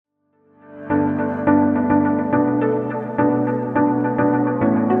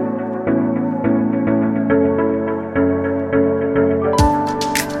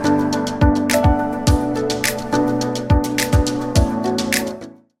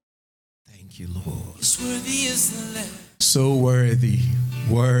Thank you, Lord. Yes, worthy is the Lamb. So worthy,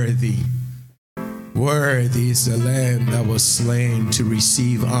 worthy, worthy is the Lamb that was slain to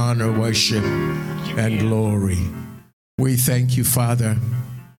receive honor, worship, and glory. We thank you, Father,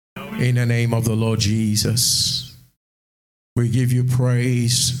 in the name of the Lord Jesus. We give you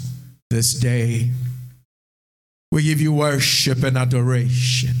praise this day. We give you worship and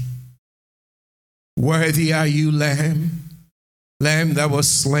adoration. Worthy are you, Lamb, Lamb that was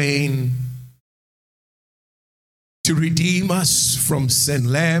slain to redeem us from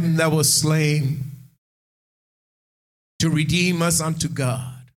sin, Lamb that was slain to redeem us unto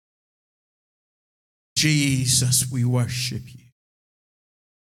God. Jesus, we worship you.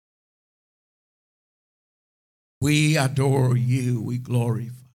 We adore you. We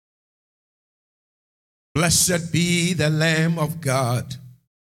glorify. Blessed be the Lamb of God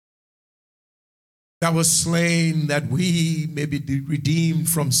that was slain that we may be redeemed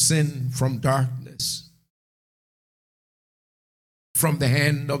from sin, from darkness, from the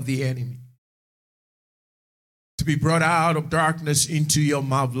hand of the enemy, to be brought out of darkness into your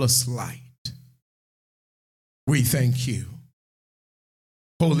marvelous light. We thank you.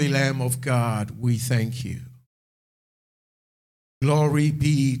 Holy Lamb of God, we thank you. Glory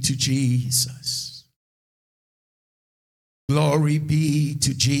be to Jesus. Glory be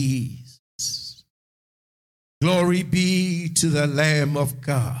to Jesus. Glory be to the Lamb of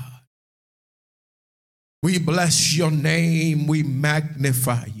God. We bless your name. We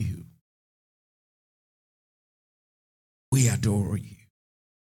magnify you. We adore you.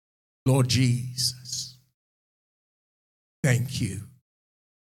 Lord Jesus, thank you.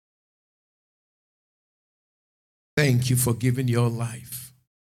 Thank you for giving your life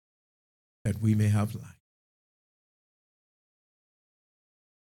that we may have life.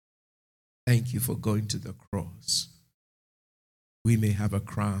 Thank you for going to the cross. We may have a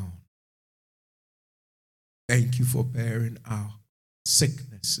crown. Thank you for bearing our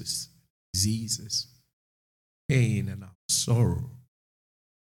sicknesses, diseases, pain, and our sorrow,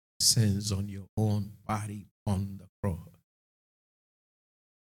 sins on your own body on the cross.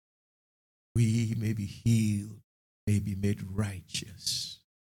 We may be healed, may be made righteous,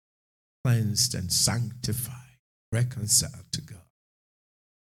 cleansed and sanctified, reconciled to God.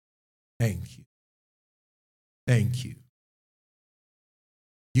 Thank you. Thank you.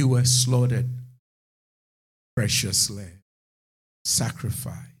 You were slaughtered, precious Lamb,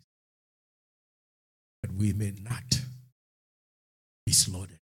 sacrificed, that we may not be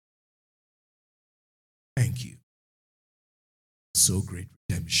slaughtered. Thank you. So great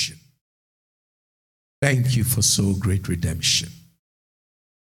redemption. Thank you for so great redemption.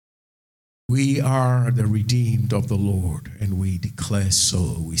 We are the redeemed of the Lord, and we declare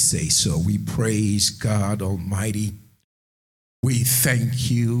so, we say so. We praise God Almighty. We thank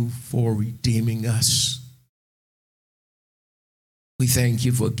you for redeeming us. We thank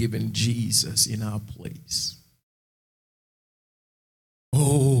you for giving Jesus in our place.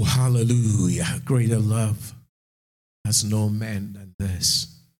 Oh, hallelujah. Greater love has no man than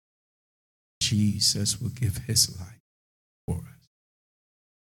this. Jesus will give his life for us.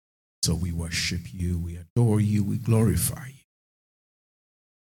 So we worship you, we adore you, we glorify you.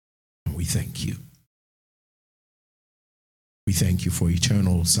 And we thank you. We thank you for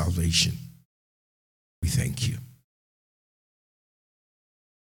eternal salvation. We thank you.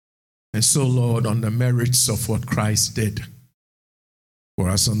 And so, Lord, on the merits of what Christ did for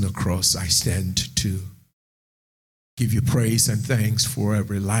us on the cross, I stand to give you praise and thanks for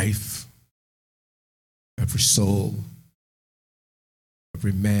every life, every soul,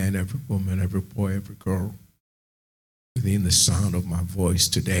 every man, every woman, every boy, every girl within the sound of my voice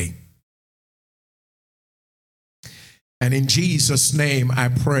today. And in Jesus' name, I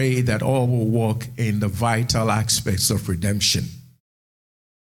pray that all will walk in the vital aspects of redemption.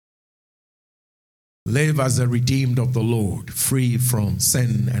 Live as the redeemed of the Lord, free from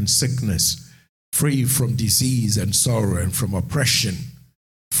sin and sickness, free from disease and sorrow and from oppression,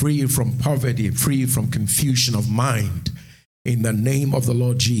 free from poverty, free from confusion of mind. In the name of the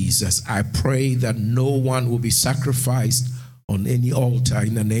Lord Jesus, I pray that no one will be sacrificed on any altar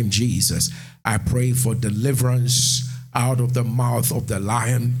in the name of Jesus. I pray for deliverance out of the mouth of the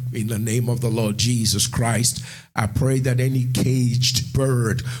lion in the name of the Lord Jesus Christ. I pray that any caged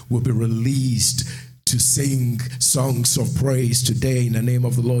bird will be released to sing songs of praise today in the name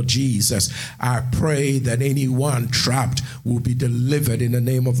of the Lord Jesus. I pray that anyone trapped will be delivered in the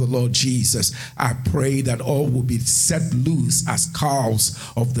name of the Lord Jesus. I pray that all will be set loose as calves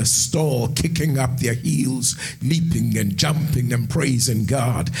of the stall, kicking up their heels, leaping and jumping and praising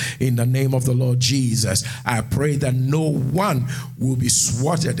God in the name of the Lord Jesus. I pray that no one will be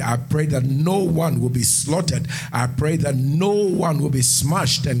swatted. I pray that no one will be slaughtered. I pray that no one will be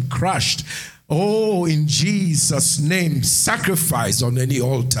smashed and crushed. Oh, in Jesus' name, sacrifice on any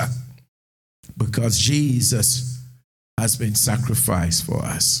altar, because Jesus has been sacrificed for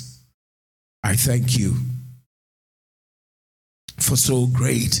us. I thank you for so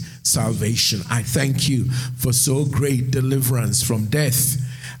great salvation. I thank you for so great deliverance from death.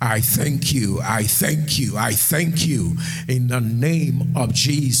 I thank you, I thank you, I thank you in the name of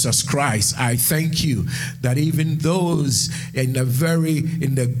Jesus Christ. I thank you that even those in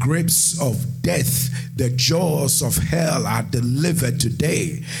the grips of death, the jaws of hell are delivered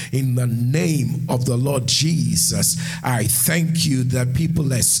today in the name of the Lord Jesus. I thank you that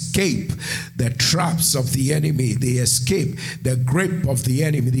people escape the traps of the enemy. They escape the grip of the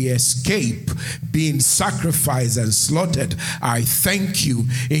enemy. They escape being sacrificed and slaughtered. I thank you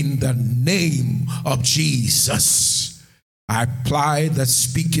in the name of Jesus. I apply the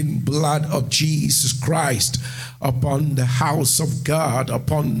speaking blood of Jesus Christ upon the house of God,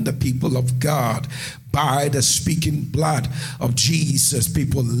 upon the people of God. By the speaking blood of Jesus,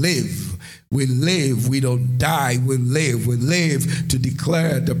 people live. We live, we don't die, we live. We live to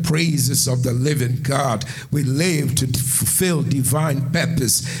declare the praises of the living God. We live to fulfill divine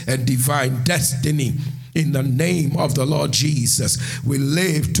purpose and divine destiny. In the name of the Lord Jesus, we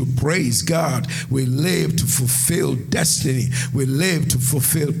live to praise God. We live to fulfill destiny. We live to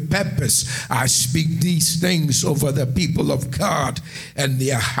fulfill purpose. I speak these things over the people of God and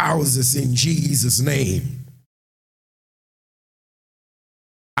their houses in Jesus' name.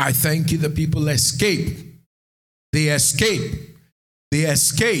 I thank you that people escape. They escape. They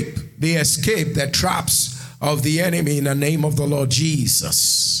escape. They escape the traps of the enemy in the name of the Lord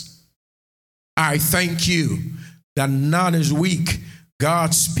Jesus. I thank you that none is weak.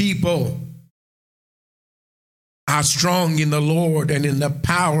 God's people are strong in the Lord and in the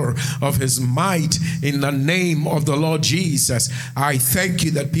power of his might in the name of the Lord Jesus. I thank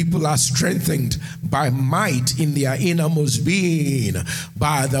you that people are strengthened by might in their innermost being,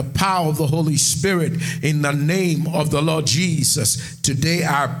 by the power of the Holy Spirit in the name of the Lord Jesus. Today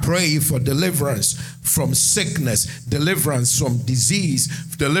I pray for deliverance from sickness, deliverance from disease,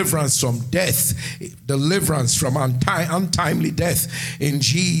 deliverance from death, deliverance from untimely death in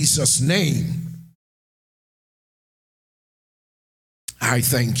Jesus' name. I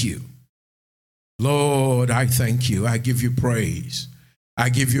thank you. Lord, I thank you. I give you praise. I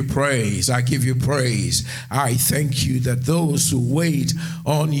give you praise. I give you praise. I thank you that those who wait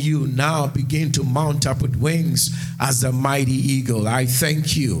on you now begin to mount up with wings as a mighty eagle. I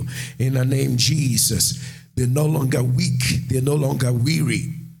thank you in the name of Jesus. They're no longer weak. They're no longer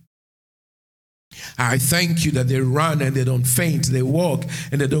weary. I thank you that they run and they don't faint. They walk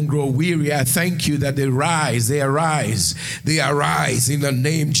and they don't grow weary. I thank you that they rise. They arise. They arise in the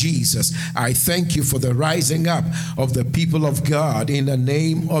name of Jesus. I thank you for the rising up of the people of God in the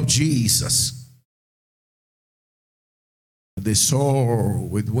name of Jesus. They soar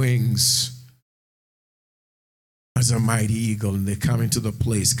with wings as a mighty eagle, and they come into the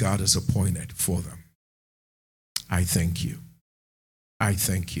place God has appointed for them. I thank you. I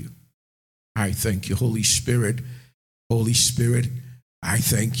thank you. I thank you, Holy Spirit. Holy Spirit, I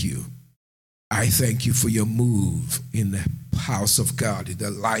thank you. I thank you for your move in the house of God, in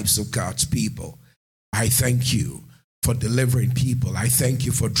the lives of God's people. I thank you for delivering people. I thank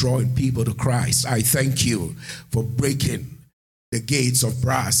you for drawing people to Christ. I thank you for breaking the gates of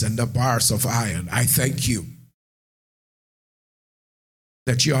brass and the bars of iron. I thank you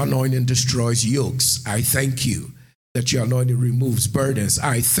that your anointing destroys yokes. I thank you that your anointing removes burdens.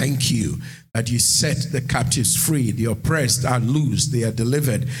 I thank you that you set the captives free. The oppressed are loosed. They are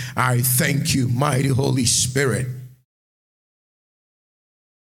delivered. I thank you, mighty Holy Spirit.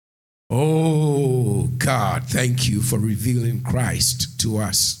 Oh, God, thank you for revealing Christ to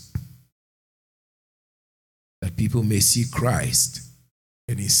us, that people may see Christ,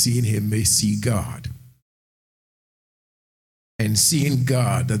 and in seeing him may see God. And seeing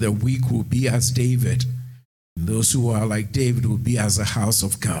God, that the weak will be as David, and those who are like David will be as a house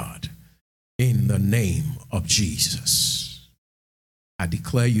of God. In the name of Jesus. I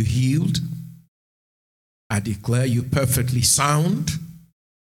declare you healed. I declare you perfectly sound.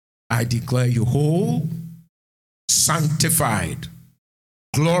 I declare you whole, sanctified,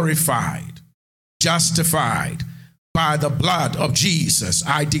 glorified, justified by the blood of Jesus.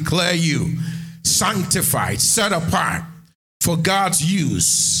 I declare you sanctified, set apart for God's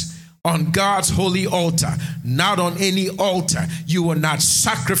use on God's holy altar, not on any altar. You will not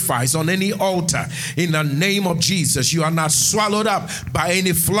sacrifice on any altar in the name of Jesus. You are not swallowed up by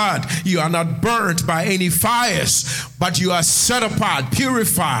any flood. You are not burnt by any fires, but you are set apart,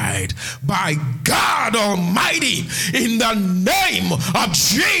 purified by God Almighty. In the name of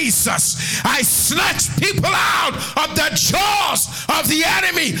Jesus, I snatch people out of the jaws of the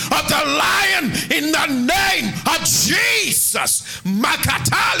enemy, of the lion, in the name of Jesus.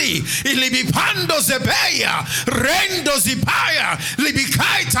 Makatali ilibipando zebeya, rendo zipaya,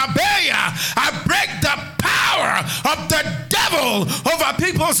 libikaita beya. I break the power of the devil over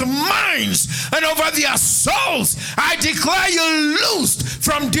people's minds and over their souls. I declare you loosed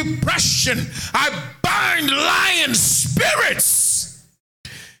from depression. I bind lion spirits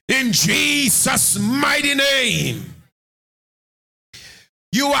in Jesus' mighty name.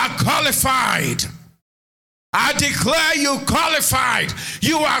 You are qualified. I declare you qualified.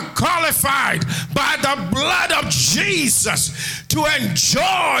 You are qualified by the blood of Jesus to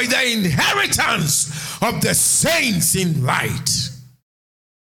enjoy the inheritance of the saints in light.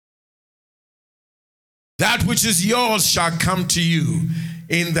 That which is yours shall come to you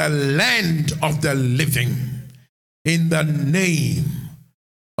in the land of the living, in the name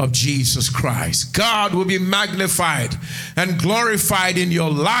of Jesus Christ. God will be magnified and glorified in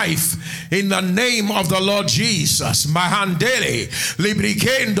your life in the name of the Lord Jesus. Mahandele,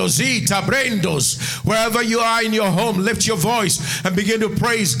 librikendo, zita, brendos. Wherever you are in your home, lift your voice and begin to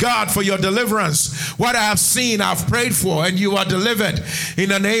praise God for your deliverance. What I have seen, I've prayed for, and you are delivered in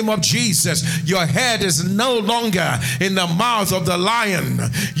the name of Jesus. Your head is no longer in the mouth of the lion.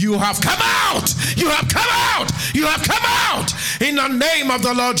 You have come out. You have come out. You have come out in the name of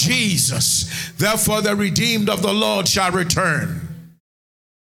the Lord Jesus. Therefore, the redeemed of the Lord shall return.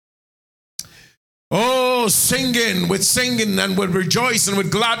 Oh, singing and with rejoicing, with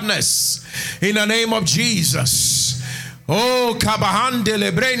gladness in the name of Jesus. Oh, kabahande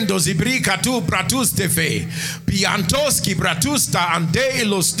lebrendo zibrika tu pratustefe piantoski pratusta ante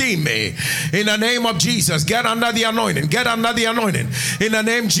ilostime. In the name of Jesus, get under the anointing. Get under the anointing. In the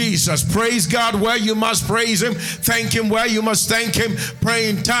name of Jesus, praise God where you must praise Him. Thank Him where you must thank Him. Pray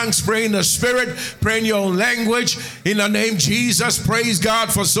in tongues, pray in the Spirit, pray in your own language. In the name of Jesus, praise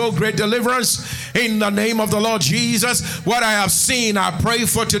God for so great deliverance. In the name of the Lord Jesus, what I have seen, I pray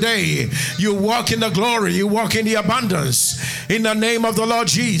for today. You walk in the glory, you walk in the abundance. In the name of the Lord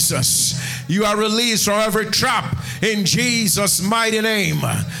Jesus, you are released from every trap in Jesus' mighty name.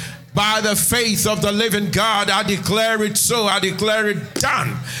 By the faith of the living God, I declare it so. I declare it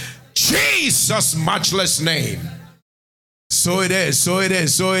done. Jesus' matchless name. So it is, so it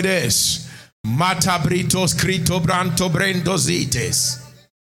is, so it is. Matabritos critobranto brendozites.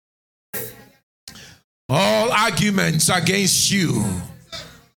 All arguments against you,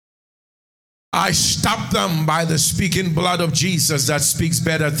 I stop them by the speaking blood of Jesus that speaks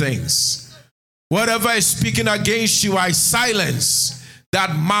better things. Whatever is speaking against you, I silence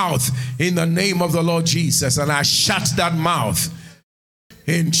that mouth in the name of the Lord Jesus, and I shut that mouth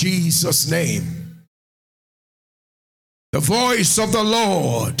in Jesus' name. The voice of the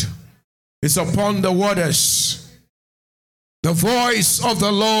Lord is upon the waters. The voice of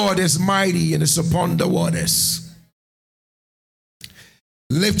the Lord is mighty and is upon the waters.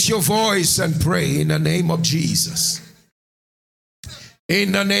 Lift your voice and pray in the name of Jesus.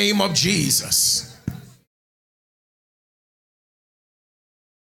 In the name of Jesus.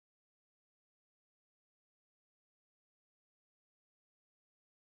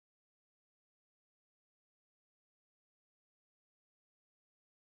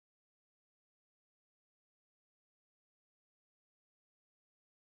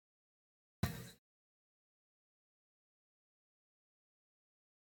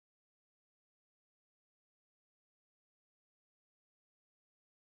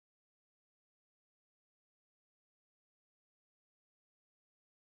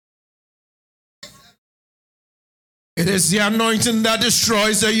 It is the anointing that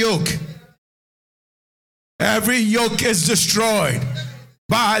destroys the yoke. Every yoke is destroyed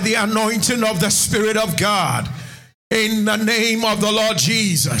by the anointing of the Spirit of God. In the name of the Lord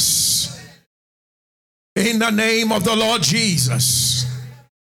Jesus. In the name of the Lord Jesus.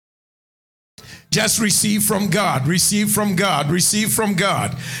 Just receive from God. Receive from God. Receive from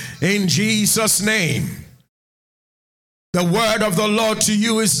God. In Jesus' name. The word of the Lord to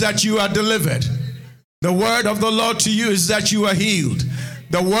you is that you are delivered. The word of the Lord to you is that you are healed.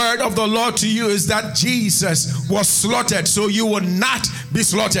 The word of the Lord to you is that Jesus was slaughtered, so you will not be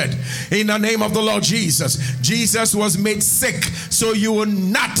slaughtered. In the name of the Lord Jesus. Jesus was made sick, so you will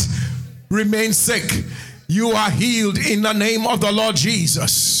not remain sick. You are healed in the name of the Lord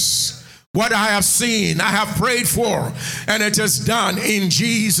Jesus. What I have seen, I have prayed for, and it is done in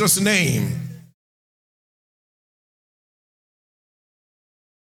Jesus' name.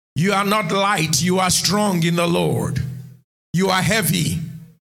 You are not light, you are strong in the Lord. You are heavy.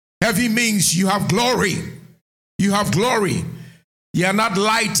 Heavy means you have glory. You have glory. You are not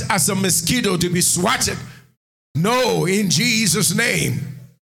light as a mosquito to be swatted. No, in Jesus' name.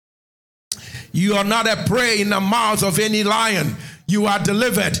 You are not a prey in the mouth of any lion. You are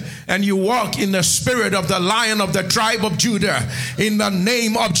delivered, and you walk in the spirit of the Lion of the tribe of Judah. In the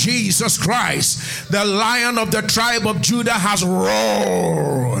name of Jesus Christ, the Lion of the tribe of Judah has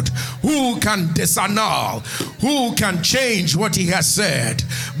roared. Who can disannul? Who can change what he has said?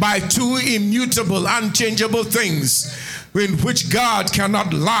 By two immutable, unchangeable things, in which God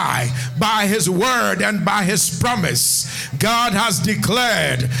cannot lie, by his word and by his promise. God has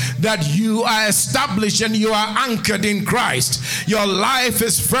declared that you are established and you are anchored in Christ. Your life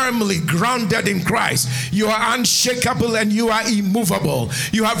is firmly grounded in Christ. You are unshakable and you are immovable.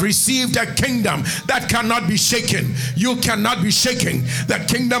 You have received a kingdom that cannot be shaken. You cannot be shaken. The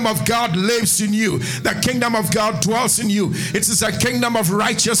kingdom of God lives in you. The kingdom of God dwells in you. It is a kingdom of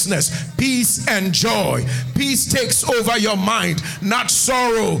righteousness, peace, and joy. Peace takes over your mind, not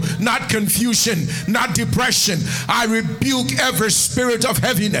sorrow, not confusion, not depression. I rebuke every spirit of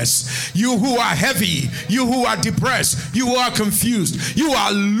heaviness. You who are heavy, you who are depressed, you who are confused, you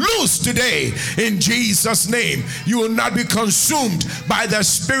are loose today in Jesus' name. You will not be consumed by the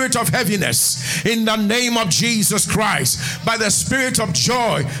spirit of heaviness in the name of Jesus Christ. By the spirit of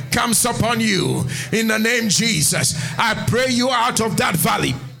joy comes upon you in the name of Jesus. I pray you out of that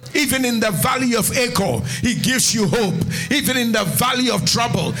valley. Even in the valley of Achor, he gives you hope. Even in the valley of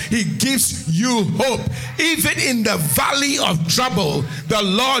trouble, he gives you hope. Even in the valley of trouble, the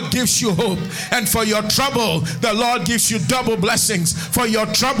Lord gives you hope. And for your trouble, the Lord gives you double blessings. For your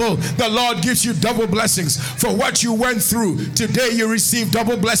trouble, the Lord gives you double blessings. For what you went through, today you receive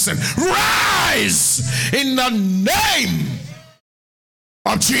double blessing. Rise in the name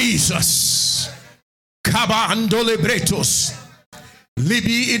of Jesus. Kaba andole bretos.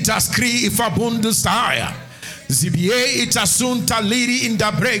 Libi itaskri ifabundus haya. Zibie itasunta liri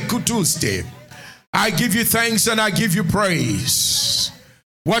indabre kutuste. I give you thanks and I give you praise.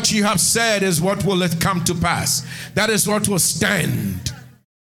 What you have said is what will come to pass. That is what will stand.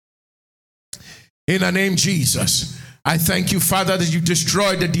 In the name of Jesus, I thank you, Father, that you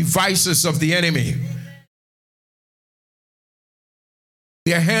destroyed the devices of the enemy.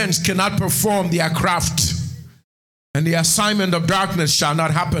 Their hands cannot perform their craft, and the assignment of darkness shall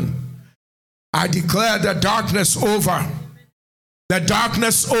not happen. I declare the darkness over. The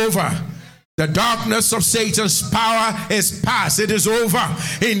darkness over. The darkness of Satan's power is past. It is over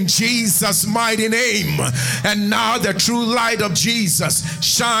in Jesus' mighty name. And now the true light of Jesus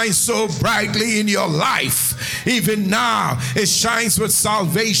shines so brightly in your life. Even now, it shines with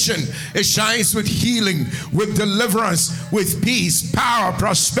salvation. It shines with healing, with deliverance, with peace, power,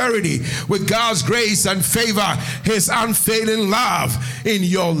 prosperity, with God's grace and favor, his unfailing love in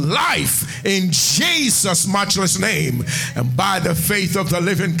your life. In Jesus' matchless name. And by the faith of the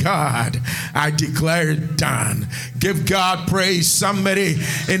living God, I declare it done. Give God praise. Somebody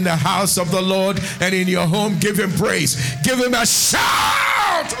in the house of the Lord and in your home, give him praise. Give him a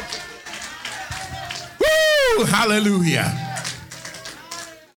shout. Woo! Hallelujah.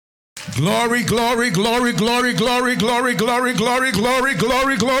 Glory, glory, glory, glory, glory, glory, glory, glory, glory,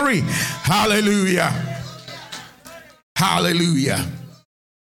 glory, glory. Hallelujah. Hallelujah.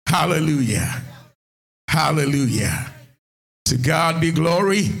 Hallelujah. Hallelujah. To God be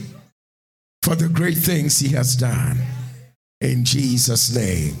glory for the great things he has done. In Jesus'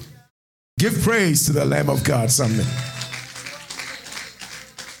 name. Give praise to the Lamb of God, somebody.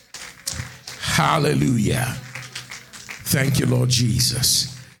 Hallelujah. Thank you, Lord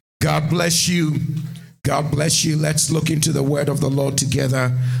Jesus. God bless you. God bless you. Let's look into the word of the Lord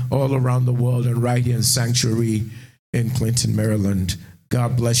together all around the world and right here in Sanctuary in Clinton, Maryland.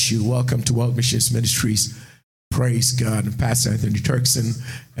 God bless you. Welcome to World Missions Ministries. Praise God. And Pastor Anthony Turkson,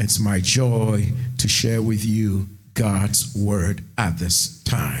 it's my joy to share with you God's word at this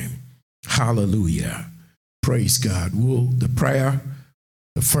time. Hallelujah. Praise God. The prayer,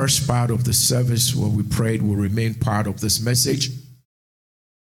 the first part of the service where we prayed, will remain part of this message.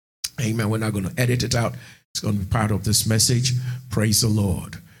 Amen. We're not going to edit it out. It's going to be part of this message. Praise the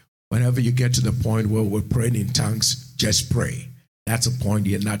Lord. Whenever you get to the point where we're praying in tongues, just pray. That's a point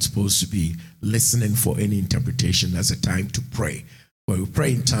you're not supposed to be listening for any interpretation. That's a time to pray. When we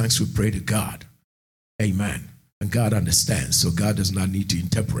pray in tongues, we pray to God. Amen. And God understands, so God does not need to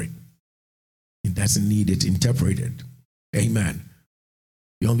interpret. He doesn't need it interpreted. Amen.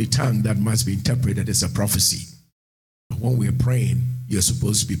 The only tongue that must be interpreted is a prophecy. But when we're praying, you're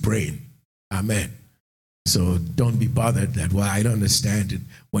supposed to be praying. Amen. So don't be bothered that, well, I don't understand it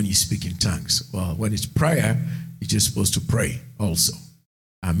when you speak in tongues. Well, when it's prayer, you're just supposed to pray also.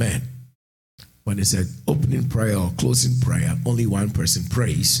 Amen. When it's an opening prayer or closing prayer, only one person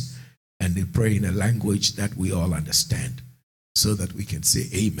prays, and they pray in a language that we all understand so that we can say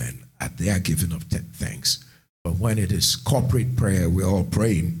amen at their giving of thanks. But when it is corporate prayer, we're all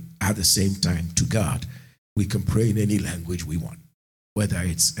praying at the same time to God. We can pray in any language we want, whether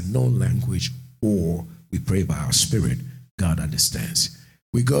it's a known language or we pray by our spirit. God understands.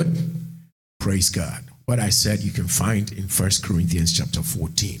 We good? Praise God. What I said you can find in 1 Corinthians chapter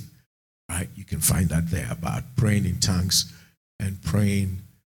 14. Right? You can find that there about praying in tongues and praying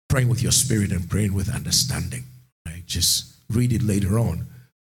with your spirit and praying with understanding. Right? Just read it later on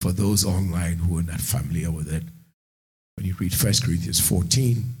for those online who are not familiar with it. When you read 1 Corinthians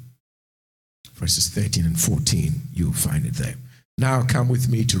 14, verses 13 and 14, you'll find it there. Now come with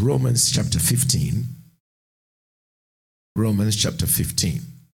me to Romans chapter 15. Romans chapter 15.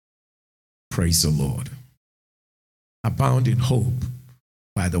 Praise the Lord. Abound in hope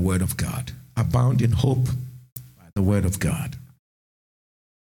by the word of God. Abound in hope by the word of God.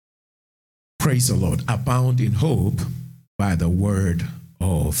 Praise the Lord. Abound in hope by the word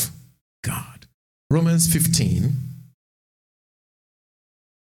of God. Romans 15.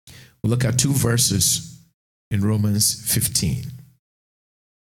 We'll look at two verses in Romans 15.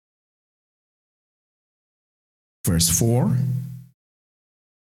 Verse 4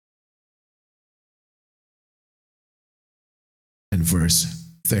 and verse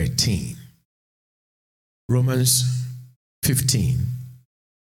 13. Romans 15,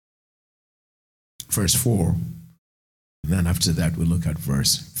 verse 4. And then after that, we'll look at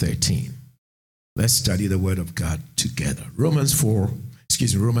verse 13. Let's study the word of God together. Romans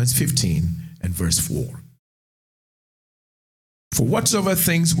 15 and verse 4. For whatsoever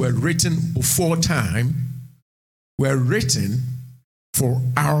things were written before time were written for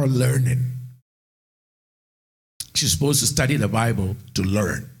our learning. You're supposed to study the Bible to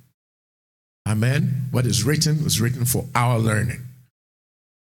learn. Amen. What is written was written for our learning.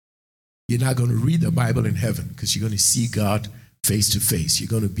 You're not going to read the Bible in heaven because you're going to see God face to face. You're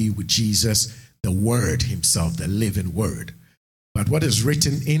going to be with Jesus, the Word himself, the living Word. But what is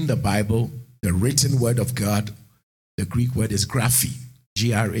written in the Bible, the written Word of God, the Greek word is graphe,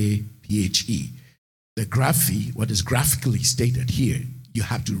 G-R-A-P-H-E. The graphe, what is graphically stated here, you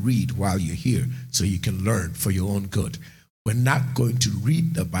have to read while you're here so you can learn for your own good. We're not going to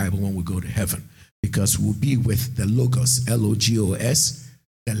read the Bible when we go to heaven because we'll be with the Logos, L-O-G-O-S,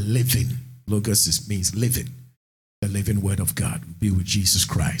 the living. Logos means living, the living word of God. We'll be with Jesus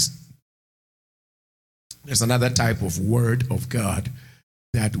Christ. There's another type of word of God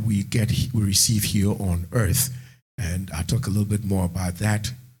that we receive here on earth, and I'll talk a little bit more about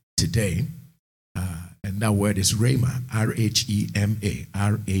that today. And that word is Rhema, R-H-E-M-A,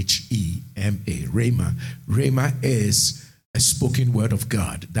 R-H-E-M-A, Rhema. Rhema is a spoken word of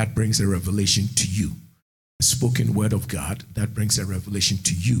God that brings a revelation to you. A spoken word of God that brings a revelation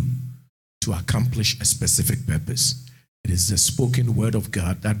to you to accomplish a specific purpose. It is the spoken word of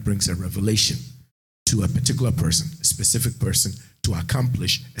God that brings a revelation to a particular person, a specific person, to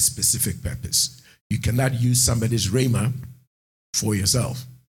accomplish a specific purpose. You cannot use somebody's Rhema for yourself.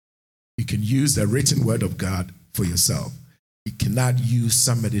 You can use the written word of God for yourself. You cannot use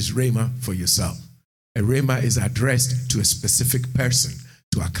somebody's Rhema for yourself. A Rhema is addressed to a specific person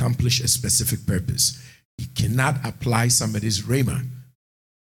to accomplish a specific purpose. You cannot apply somebody's Rhema.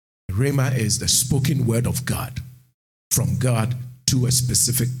 Rhema is the spoken word of God from God to a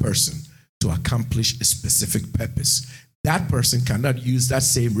specific person to accomplish a specific purpose. That person cannot use that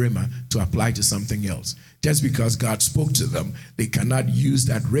same Rhema to apply to something else. Just because God spoke to them, they cannot use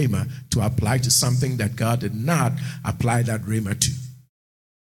that Rhema to apply to something that God did not apply that Rhema to.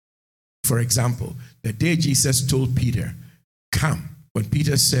 For example, the day Jesus told Peter, come, when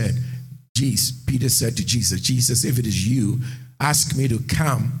Peter said to Jesus, Jesus, if it is you, ask me to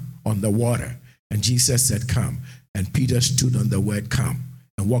come on the water. And Jesus said, come. And Peter stood on the word come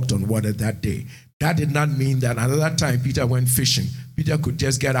and walked on water that day. That did not mean that another time Peter went fishing, Peter could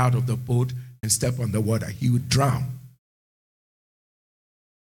just get out of the boat and step on the water. He would drown.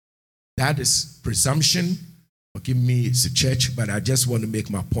 That is presumption. Forgive me, it's a church, but I just want to make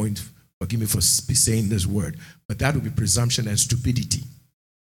my point Forgive me for saying this word, but that would be presumption and stupidity.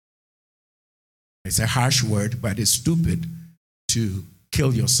 It's a harsh word, but it's stupid to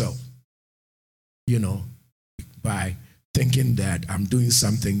kill yourself, by thinking that I'm doing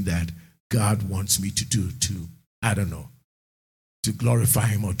something that God wants me to do to glorify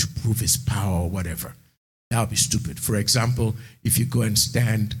him or to prove his power or whatever. That would be stupid. For example, if you go and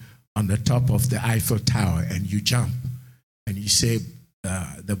stand on the top of the Eiffel Tower and you jump and you say,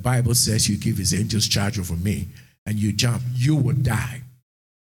 the Bible says you give his angels charge over me, and you jump, you will die.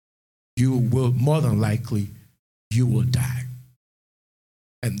 You will, more than likely, you will die.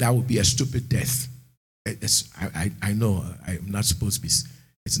 And that would be a stupid death. I know I'm not supposed to be,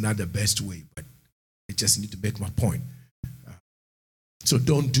 it's not the best way, but I just need to make my point. So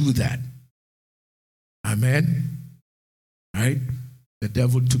don't do that. Amen? Right? The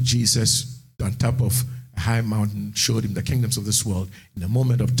devil took Jesus on top of a high mountain, showed him the kingdoms of this world. In a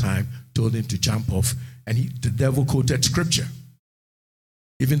moment of time, told him to jump off, and the devil quoted scripture.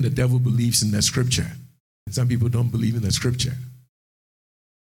 Even the devil believes in the scripture, and some people don't believe in the scripture.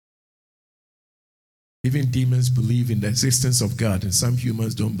 Even demons believe in the existence of God, and some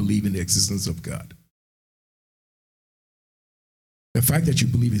humans don't believe in the existence of God. The fact that you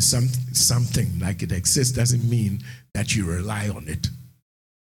believe in something like it exists doesn't mean that you rely on it.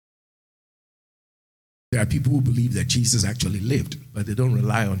 There are people who believe that Jesus actually lived, but they don't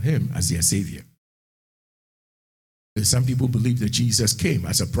rely on him as their savior. There's some people who believe that Jesus came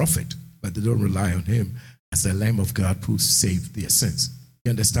as a prophet, but they don't rely on him as the Lamb of God who saved their sins.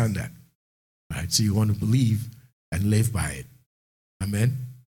 You understand that? Right? So you want to believe and live by it. Amen?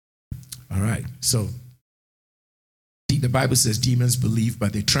 All right. So the Bible says demons believe,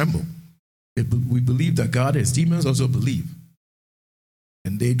 but they tremble. We believe that God is. Demons also believe.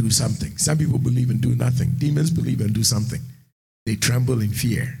 And they do something. Some people believe and do nothing. Demons believe and do something. They tremble in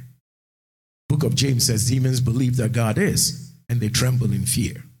fear. Book of James says demons believe that God is, and they tremble in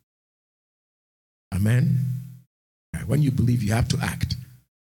fear. Amen? Right. When you believe, you have to act.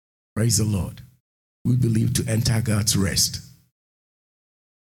 Praise the Lord. We believe to enter God's rest.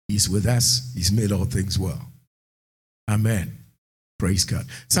 He's with us. He's made all things well. Amen. Praise God.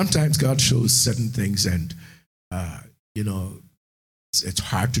 Sometimes God shows certain things and, it's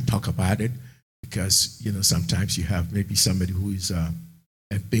hard to talk about it because, sometimes you have maybe somebody who is a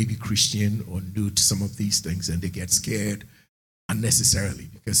baby Christian or new to some of these things and they get scared unnecessarily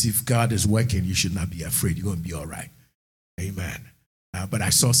because if God is working, you should not be afraid. You're going to be all right. Amen. But I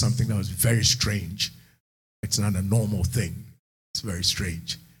saw something that was very strange. It's not a normal thing. It's very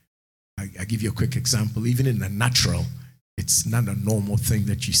strange. I give you a quick example. Even in the natural, it's not a normal thing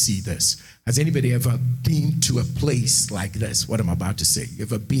that you see this. Has anybody ever been to a place like this? What I'm about to say. You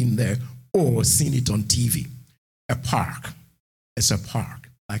ever been there or seen it on TV? A park. It's a park.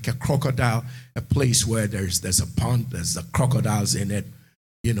 Like a crocodile, a place where there's a pond, there's the crocodiles in it,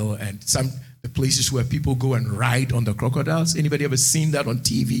 and the places where people go and ride on the crocodiles. Anybody ever seen that on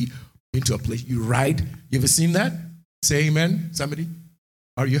TV? Into a place, you ride. You ever seen that? Say amen, somebody.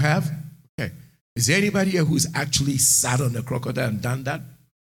 Or you have? Okay. Is there anybody here who's actually sat on a crocodile and done that?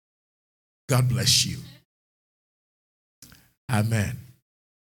 God bless you. Amen.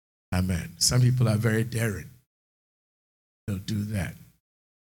 Amen. Some people are very daring. They'll do that.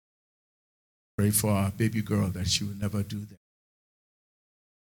 Pray for our baby girl that she will never do that.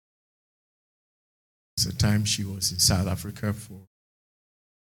 It's a time she was in South Africa for,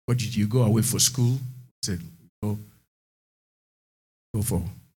 what did you go away for school? I said, go for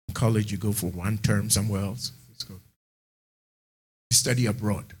college, you go for one term somewhere else. Let's go. You study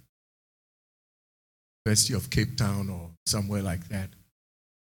abroad. University of Cape Town or somewhere like that.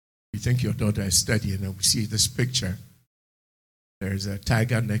 You think your daughter is studying and we see this picture. There's a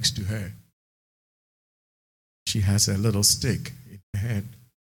tiger next to her. She has a little stick in her hand.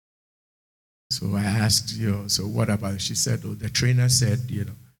 So I asked, so what about it? She said, the trainer said, if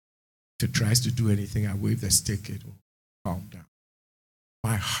it tries to do anything, I wave the stick, it will calm down.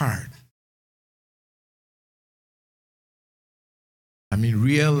 My heart. I mean,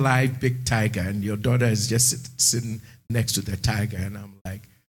 real life big tiger, and your daughter is just sitting next to the tiger, and I'm like,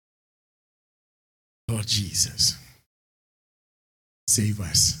 Lord Jesus, save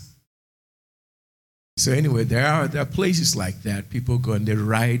us. So anyway, there are places like that. People go and they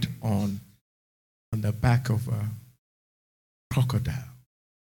ride on the back of a crocodile.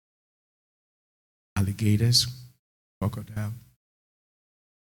 Alligators, crocodile.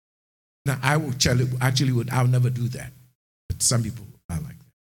 Now, I will I'll never do that. But some people are like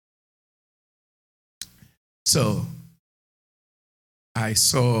that. So,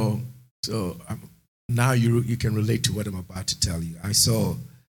 now you can relate to what I'm about to tell you. I saw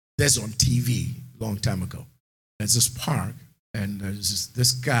this on TV a long time ago. There's this park, and there's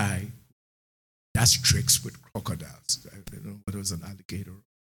this guy does tricks with crocodiles. I don't know whether it was an alligator.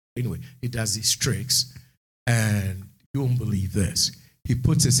 Anyway, he does these tricks, and you won't believe this. He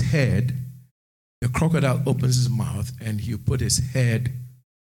puts his head, the crocodile opens his mouth, and he put his head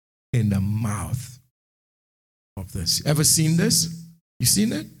in the mouth of this. Ever seen this? You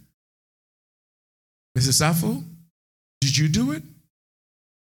seen it? Mrs. Afo, did you do it?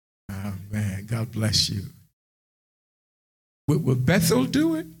 Oh, man, God bless you. Will Bethel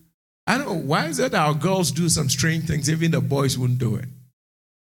do it? I don't know. Why is it our girls do some strange things, even the boys wouldn't do it?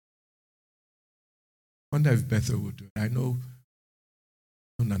 I wonder if Bethel would do it. I know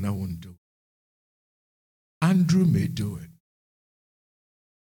Nana wouldn't do it. Andrew may do it.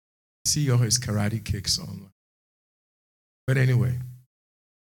 See all his karate kicks online. But anyway,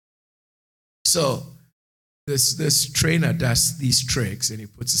 so this trainer does these tricks, and he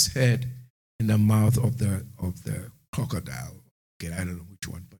puts his head in the mouth of the crocodile. Okay, I don't know which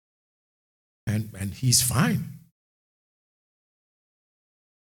one, but and he's fine.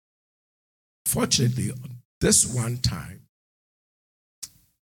 Fortunately, this one time,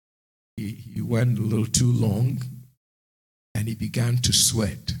 he went a little too long, and he began to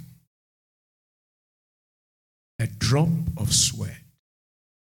sweat. A drop of sweat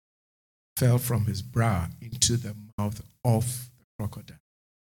fell from his brow into the mouth of the crocodile.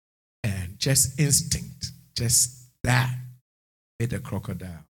 And just instinct, just that, made the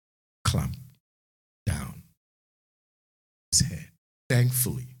crocodile clamp down his head.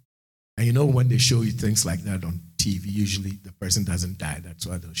 Thankfully. And you know when they show you things like that on TV, usually the person doesn't die. That's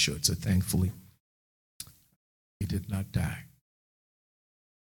why they'll show it. So thankfully, he did not die.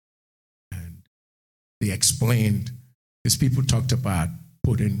 And they explained, because people talked about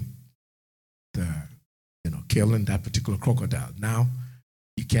putting killing that particular crocodile. Now,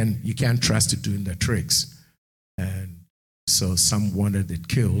 you can't trust it doing the tricks. And so some wanted it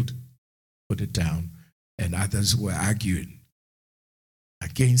killed, put it down, and others were arguing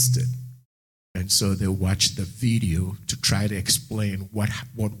against it. And so they watched the video to try to explain what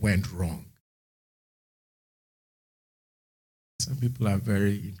went wrong. Some people are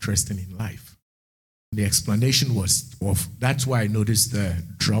very interested in life. The explanation was that's why I noticed the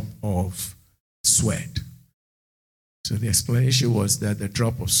drop of sweat. So the explanation was that the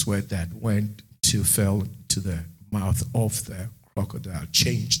drop of sweat that fell to the mouth of the crocodile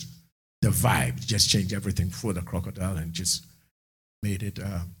changed the vibe, just changed everything for the crocodile and just made it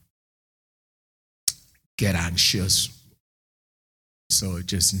get anxious. So it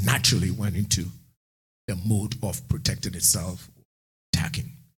just naturally went into the mode of protecting itself,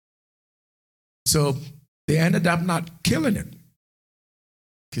 attacking. So they ended up not killing it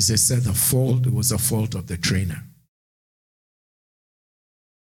because they said it was the fault of the trainer.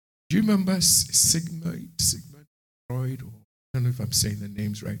 Do you remember Sigmund Freud? Or I don't know if I'm saying the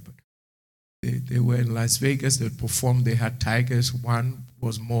names right, but they were in Las Vegas. They performed. They had tigers. One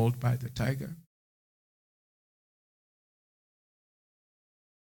was mauled by the tiger.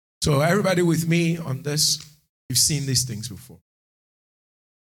 So everybody with me on this, you've seen these things before.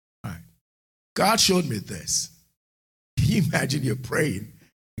 All right. God showed me this. Can you imagine you're praying?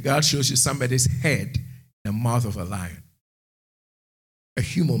 God shows you somebody's head in the mouth of a lion. A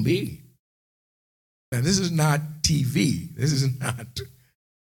human being. Now, this is not TV. This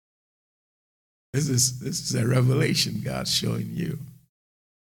is a revelation God's showing you.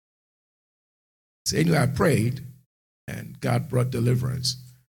 So anyway, I prayed, and God brought deliverance.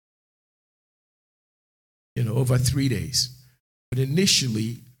 Over 3 days. But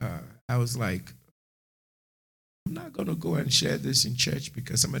initially, I was like, I'm not going to go and share this in church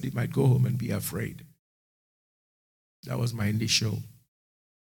because somebody might go home and be afraid. That was my initial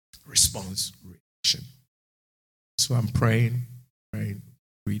reaction. So I'm praying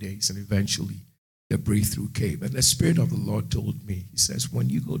 3 days, and eventually the breakthrough came. And the Spirit of the Lord told me, he says, when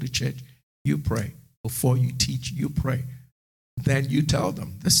you go to church, you pray. Before you teach, you pray. Then you tell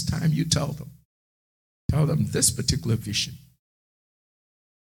them. This time you tell them. Tell them this particular vision.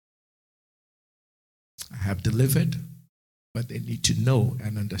 I have delivered, but they need to know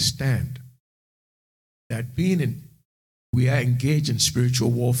and understand that we are engaged in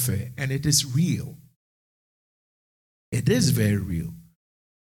spiritual warfare, and it is real. It is very real.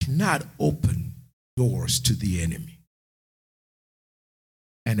 You cannot open doors to the enemy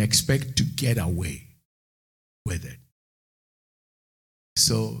and expect to get away with it.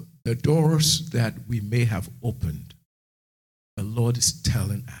 So the doors that we may have opened, the Lord is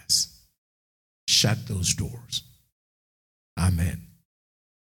telling us, shut those doors. Amen.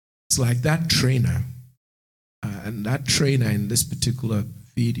 It's like that trainer, and that trainer in this particular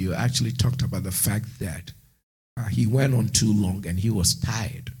video actually talked about the fact that he went on too long and he was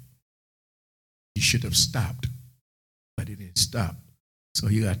tired. He should have stopped, but he didn't stop. So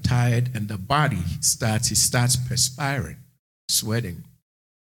he got tired, and the body starts perspiring, sweating.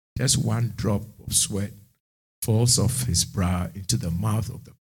 Just one drop of sweat falls off his brow into the mouth of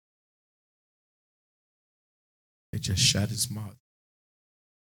the. It just shut his mouth,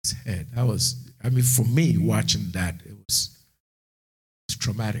 his head. For me, watching that, it was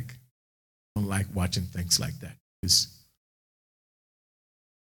traumatic. I don't like watching things like that. You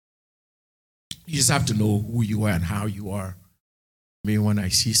just have to know who you are and how you are. When I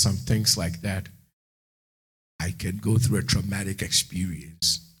see some things like that, I can go through a traumatic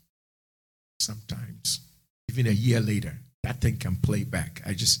experience. Sometimes, even a year later, that thing can play back.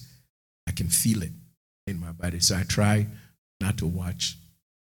 I can feel it in my body. So I try not to watch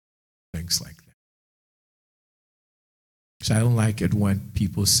things like that. So I don't like it when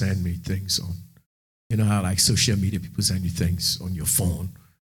people send me things on, how like social media, people send you things on your phone.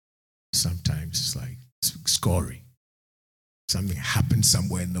 Sometimes it's like scoring. Something happened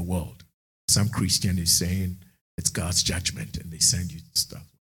somewhere in the world. Some Christian is saying it's God's judgment, and they send you stuff.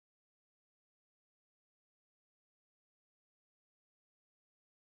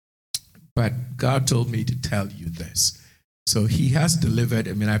 But God told me to tell you this. So he has delivered.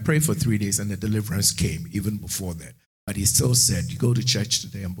 I prayed for 3 days, and the deliverance came even before that. But he still said, you go to church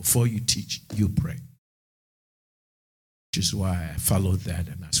today, and before you teach, you pray. Which is why I followed that,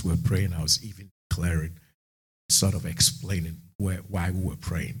 and as we're praying, I was even declaring, sort of explaining why we were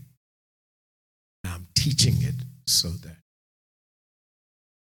praying. And I'm teaching it so that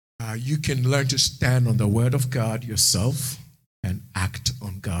you can learn to stand on the word of God yourself and act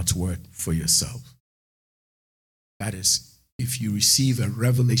on God's word for yourself. That is, if you receive a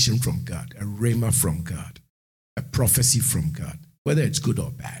revelation from God, a rhema from God, a prophecy from God, whether it's good or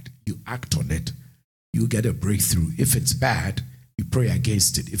bad, you act on it, you get a breakthrough. If it's bad, you pray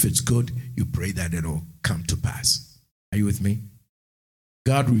against it. If it's good, you pray that it'll come to pass. Are you with me?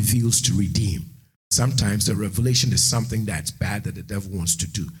 God reveals to redeem. Sometimes the revelation is something that's bad that the devil wants to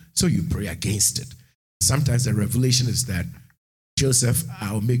do, so you pray against it. Sometimes the revelation is that, Joseph,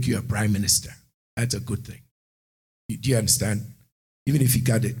 I'll make you a prime minister. That's a good thing. Do you understand? Even if you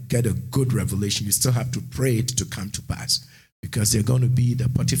get a good revelation, you still have to pray it to come to pass, because they're going to be the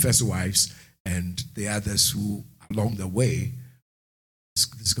Potiphar's wives and the others who, along the way,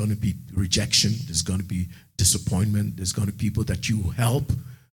 there's going to be rejection, there's going to be disappointment, there's going to be people that you help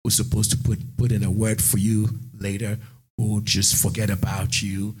who's supposed to put in a word for you later, who will just forget about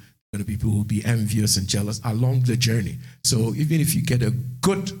you. There are going to be people who will be envious and jealous along the journey. So even if you get a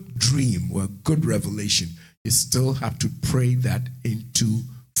good dream or a good revelation, you still have to pray that into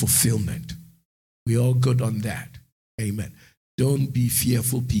fulfillment. We're all good on that. Amen. Don't be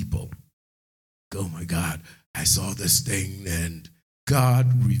fearful people. Oh my God, I saw this thing, and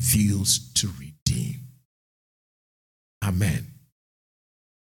God reveals to redeem. Amen.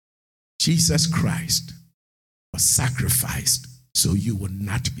 Jesus Christ was sacrificed so you will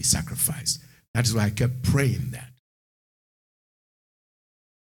not be sacrificed. That is why I kept praying that.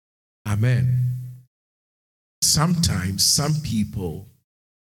 Amen. Sometimes some people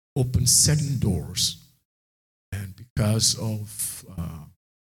open certain doors, and because of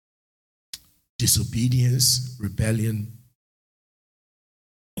disobedience, rebellion,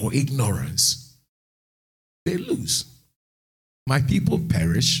 or ignorance, they lose. My people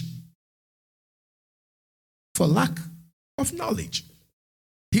perish for lack of knowledge.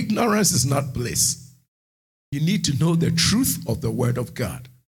 Ignorance is not bliss. You need to know the truth of the word of God.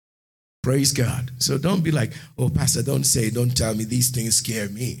 Praise God. So don't be like, oh, Pastor, don't tell me, these things scare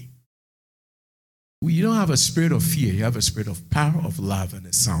me. You don't have a spirit of fear. You have a spirit of power, of love, and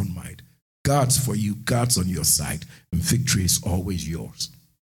a sound mind. God's for you. God's on your side. And victory is always yours.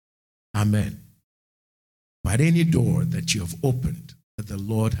 Amen. But any door that you have opened that the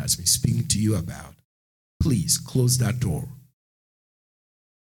Lord has been speaking to you about, please close that door.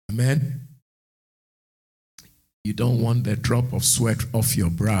 Amen. You don't want the drop of sweat off your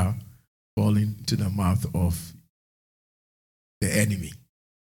brow falling into the mouth of the enemy.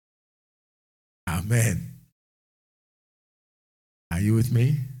 Amen. Are you with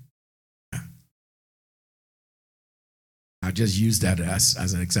me? I'll just use that as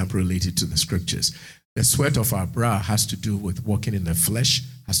an example related to the scriptures. The sweat of our brow has to do with walking in the flesh,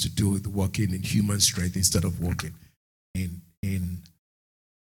 has to do with walking in human strength instead of walking in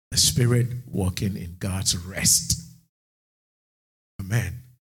the spirit, walking in God's rest. Amen.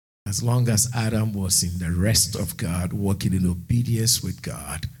 As long as Adam was in the rest of God, walking in obedience with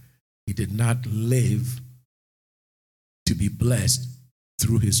God, he did not live to be blessed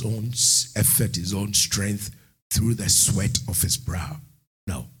through his own effort, his own strength, through the sweat of his brow.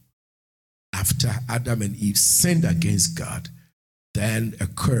 No. After Adam and Eve sinned against God, then a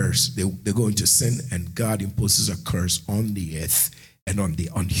curse, they're going to sin, and God imposes a curse on the earth and on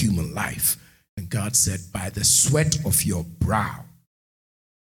human life. And God said, by the sweat of your brow,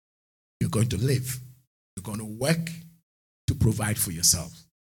 you're going to live. You're going to work to provide for yourself.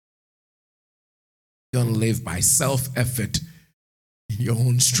 You're going to live by self-effort in your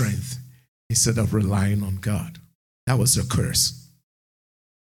own strength instead of relying on God. That was a curse.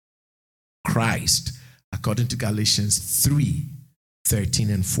 Christ, according to Galatians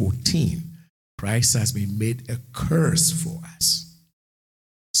 3:13 and 14, Christ has been made a curse for us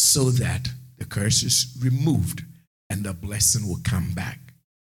so that the curse is removed and the blessing will come back.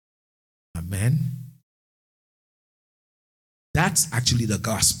 Amen. That's actually the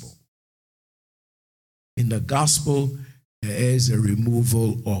gospel. In the gospel, there is a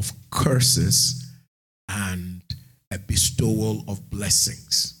removal of curses and a bestowal of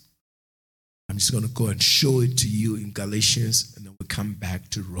blessings. I'm just going to go and show it to you in Galatians, and then we'll come back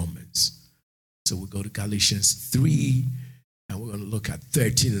to Romans. So we'll go to Galatians 3, and we're going to look at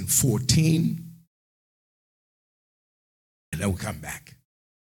 13 and 14, and then we'll come back.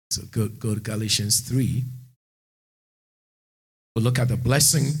 So go to Galatians 3. We'll look at the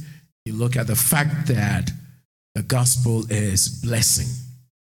blessing. You look at the fact that the gospel is blessing.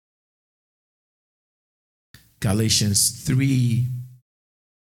 Galatians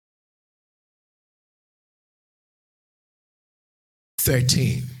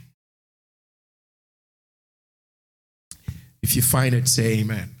 3:13. If you find it, say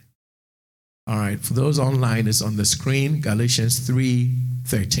amen. All right, for those online, it's on the screen. Galatians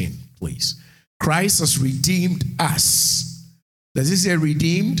 3:13, please. Christ has redeemed us. Does it say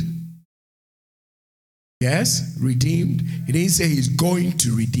redeemed? Yes, redeemed. He didn't say he's going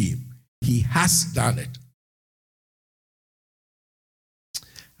to redeem. He has done it.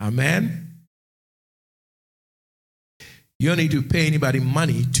 Amen. You don't need to pay anybody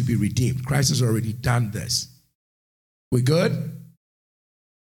money to be redeemed. Christ has already done this. We good?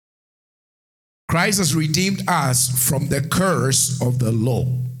 Christ has redeemed us from the curse of the law.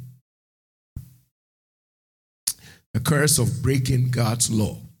 The curse of breaking God's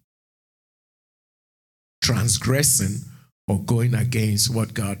law. Transgressing or going against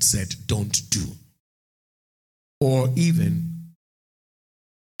what God said don't do. Or even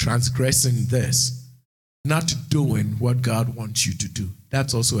transgressing this, not doing what God wants you to do.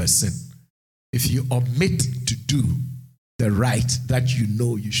 That's also a sin. If you omit to do the right that you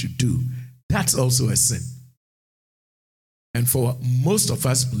know you should do, that's also a sin. And for most of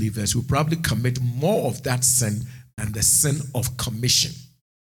us believers, we probably commit more of that sin than the sin of commission.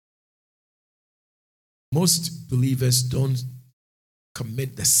 Most believers don't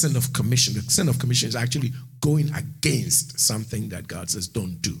commit the sin of commission. The sin of commission is actually going against something that God says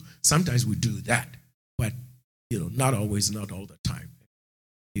don't do. Sometimes we do that, but not always, not all the time.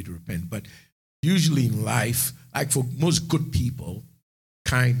 You need to repent. But usually in life, like for most good people,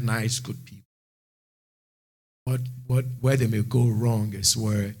 kind, nice, good people, where they may go wrong is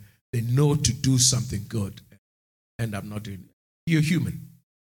where they know to do something good and end up not doing it. You're human.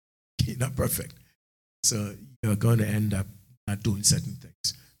 You're not perfect. So you're going to end up not doing certain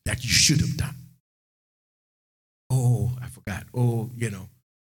things that you should have done. Oh, I forgot. Oh,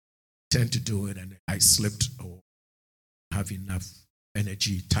 tend to do it and I slipped or have enough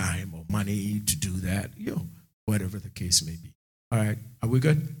energy, time, or money to do that. Whatever the case may be. All right, are we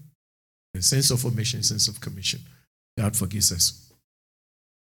good? The sense of omission, sense of commission. God forgives us.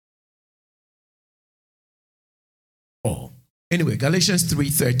 Oh. Anyway, Galatians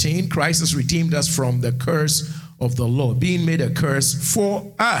 3:13, Christ has redeemed us from the curse of the law, being made a curse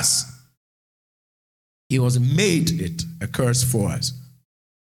for us. He was made it a curse for us.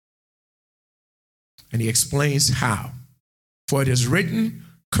 And he explains how. For it is written,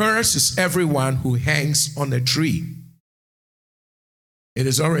 cursed is everyone who hangs on a tree. It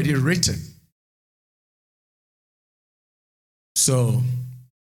is already written. So,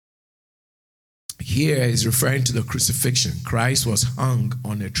 here is referring to the crucifixion. Christ was hung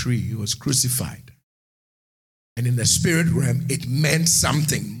on a tree. He was crucified. And in the spirit realm, it meant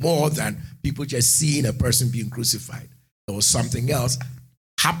something more than people just seeing a person being crucified. There was something else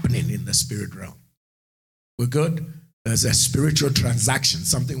happening in the spirit realm. We're good? There's a spiritual transaction.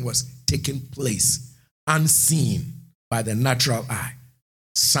 Something was taking place, unseen by the natural eye.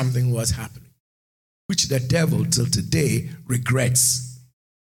 Something was happening, which the devil till today regrets.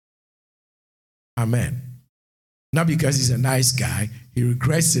 Amen. Not because he's a nice guy. He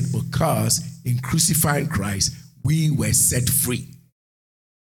regrets it because in crucifying Christ, we were set free.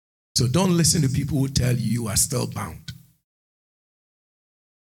 So don't listen to people who tell you you are still bound.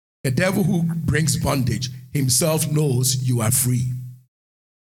 The devil who brings bondage himself knows you are free.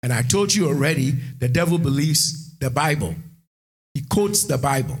 And I told you already, the devil believes the Bible. He quotes the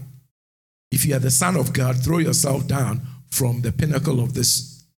Bible. If you are the Son of God, throw yourself down from the pinnacle of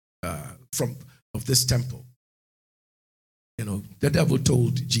this temple. You know, the devil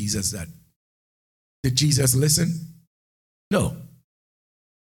told Jesus that. Did Jesus listen? No.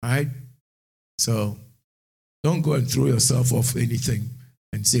 All right? So don't go and throw yourself off anything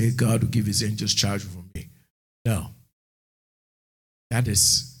and say, God will give his angels charge over me. No. That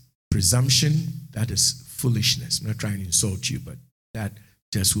is presumption. That is foolishness. I'm not trying to insult you, but that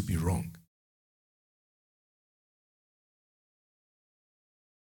just would be wrong.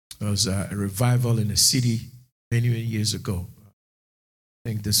 There was a revival in a city many, many years ago. I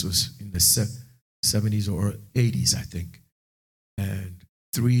think this was in the 70s or 80s, I think. And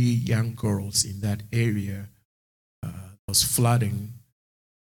 3 young girls in that area was flooding,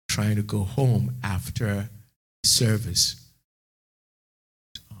 trying to go home after service.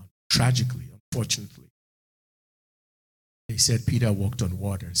 Tragically, unfortunately. They said Peter walked on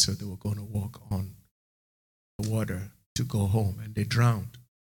water, so they were going to walk on the water to go home, and they drowned.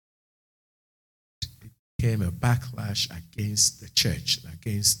 It became a backlash against the church,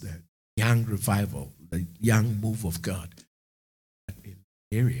 against the young revival, the young move of God in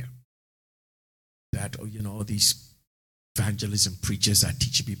the area. That, you know, all these evangelism preachers are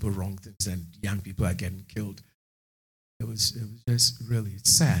teaching people wrong things and young people are getting killed. It was just really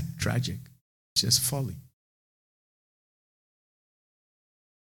sad, tragic, just folly.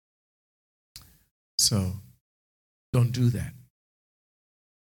 So don't do that.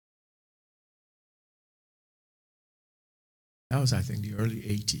 That was, I think, the early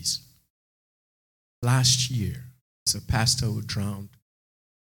 80s. Last year, there's a pastor who drowned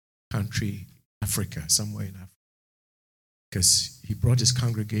country, Africa, somewhere in Africa, because he brought his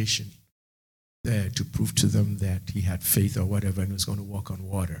congregation there to prove to them that he had faith or whatever and was going to walk on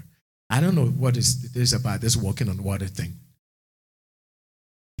water. I don't know what it is about this walking on water thing.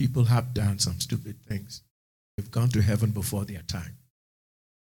 People have done some stupid things. They've gone to heaven before their time.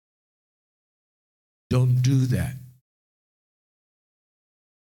 Don't do that.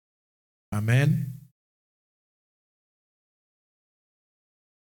 Amen?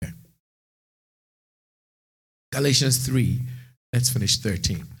 Okay. Galatians 3, let's finish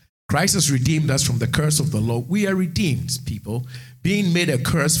 13. Christ has redeemed us from the curse of the law. We are redeemed, people, being made a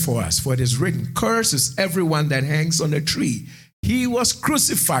curse for us. For it is written, curse is everyone that hangs on a tree. He was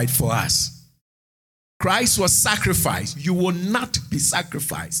crucified for us. Christ was sacrificed. You will not be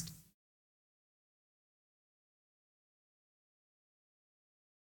sacrificed.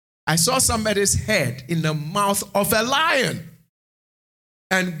 I saw somebody's head in the mouth of a lion.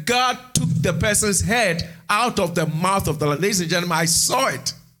 And God took the person's head out of the mouth of the lion. Ladies and gentlemen, I saw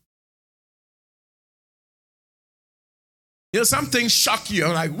it. You know, something shocked you.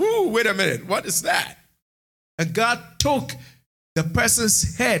 I'm like, woo, wait a minute, what is that? And God took the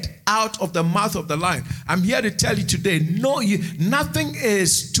person's head out of the mouth of the lion. I'm here to tell you today, no, nothing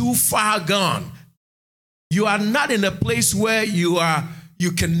is too far gone. You are not in a place where you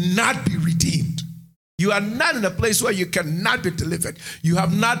cannot be redeemed. You are not in a place where you cannot be delivered. You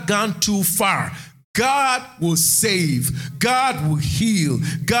have not gone too far. God will save. God will heal.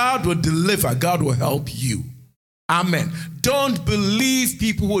 God will deliver. God will help you. Amen. Don't believe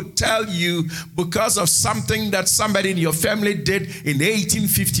people who tell you because of something that somebody in your family did in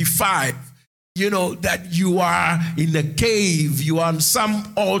 1855, you know, that you are in a cave, you are on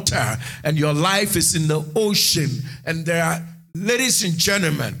some altar, and your life is in the ocean. And there are, ladies and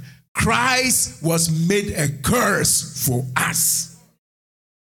gentlemen, Christ was made a curse for us.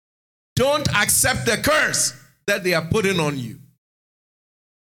 Don't accept the curse that they are putting on you.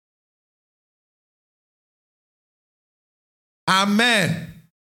 Amen.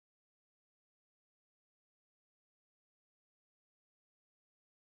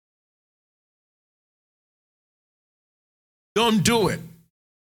 Don't do it.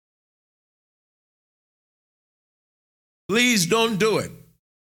 Please don't do it.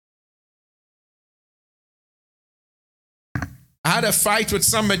 I had a fight with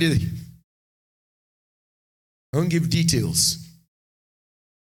somebody. I won't give details.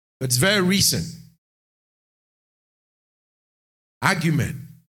 But it's very recent. Argument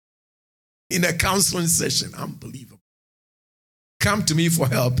in a counseling session. Unbelievable. Come to me for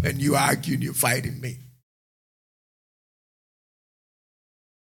help and you argue and you're fighting me.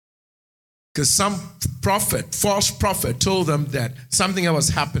 Because some prophet, false prophet, told them that something that was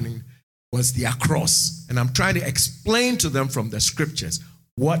happening was their cross. And I'm trying to explain to them from the scriptures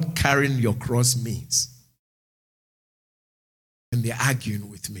what carrying your cross means. And they're arguing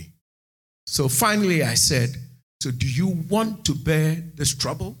with me. So finally I said, so do you want to bear this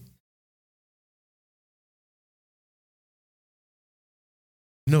trouble?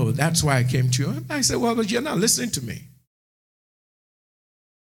 No, that's why I came to you. I said, well, but you're not listening to me.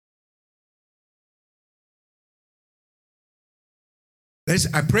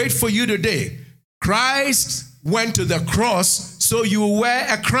 I prayed for you today. Christ went to the cross so you wear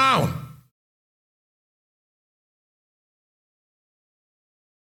a crown.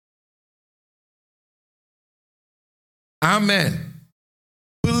 Amen.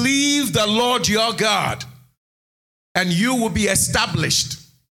 Believe the Lord your God, and you will be established.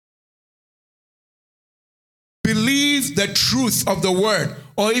 Believe the truth of the word,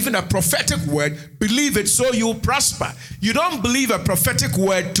 or even a prophetic word. Believe it so you will prosper. You don't believe a prophetic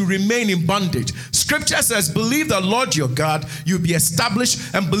word to remain in bondage. Scripture says, believe the Lord your God, you'll be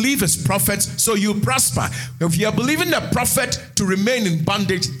established, and believe his prophets so you prosper. If you are believing the prophet to remain in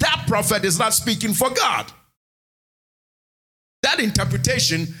bondage, that prophet is not speaking for God. That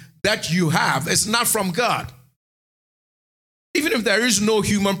interpretation that you have is not from God. Even if there is no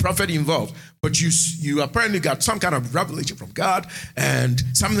human prophet involved, but you apparently got some kind of revelation from God and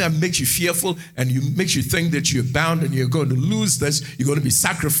something that makes you fearful and makes you think that you're bound and you're going to lose this, you're going to be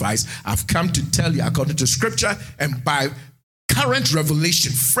sacrificed. I've come to tell you, according to Scripture and by current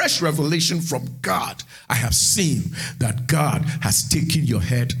revelation, fresh revelation from God, I have seen that God has taken your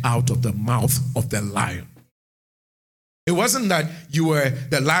head out of the mouth of the lion. It wasn't that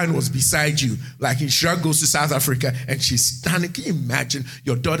the lion was beside you, like Shira goes to South Africa and she's standing. Can you imagine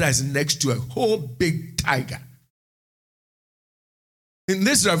your daughter is next to a whole big tiger? In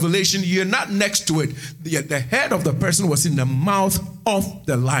this revelation, you're not next to it. The head of the person was in the mouth of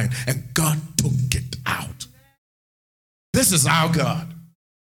the lion, and God took it out. This is our God.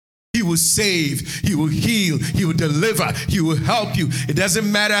 He will save, he will heal, he will deliver, he will help you. It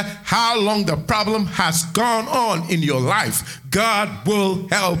doesn't matter how long the problem has gone on in your life. God will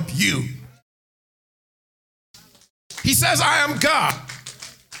help you. He says, I am God.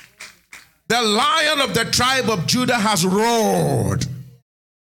 The Lion of the tribe of Judah has roared.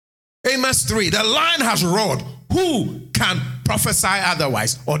 Amos 3, the Lion has roared. Who can prophesy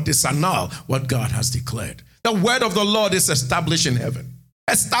otherwise or disannul what God has declared? The word of the Lord is established in heaven.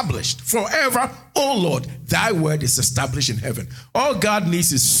 Established forever. Oh Lord, thy word is established in heaven. All God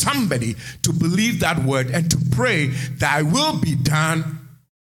needs is somebody to believe that word and to pray, thy will be done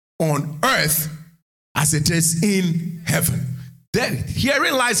on earth as it is in heaven. Then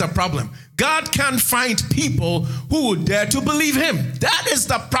herein lies a problem. God can't find people who would dare to believe him. That is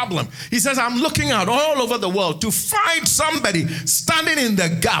the problem. He says, I'm looking out all over the world to find somebody standing in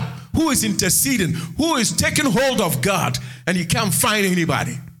the gap, who is interceding, who is taking hold of God, and he can't find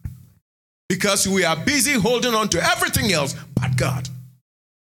anybody. Because we are busy holding on to everything else but God.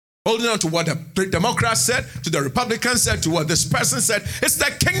 Holding on to what the Democrats said, to the Republicans said, to what this person said. It's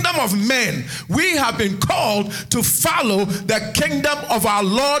the kingdom of men. We have been called to follow the kingdom of our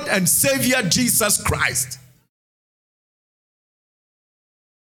Lord and Savior Jesus Christ.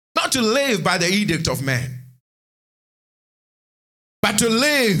 Not to live by the edict of man, but to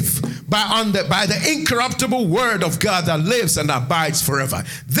live by the incorruptible word of God that lives and abides forever.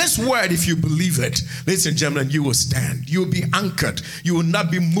 This word, if you believe it, ladies and gentlemen, you will stand. You will be anchored. You will not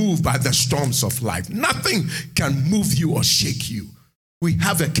be moved by the storms of life. Nothing can move you or shake you. We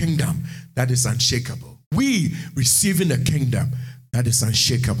have a kingdom that is unshakable. We receiving a kingdom that is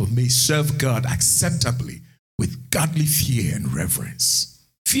unshakable may serve God acceptably with godly fear and reverence.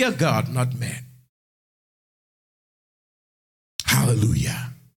 Fear God, not man. Hallelujah.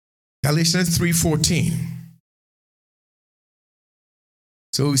 Galatians 3:14.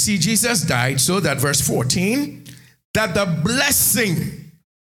 So we see Jesus died so that, verse 14, that the blessing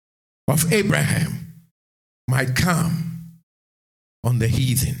of Abraham might come on the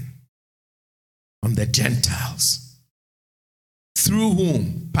heathen, on the Gentiles. Through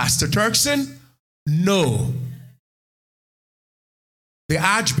whom? Pastor Turkson? No. The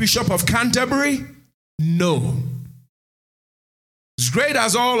Archbishop of Canterbury? No. As great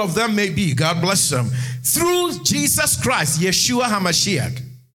as all of them may be, God bless them, through Jesus Christ, Yeshua HaMashiach,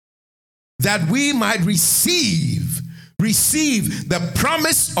 that we might receive the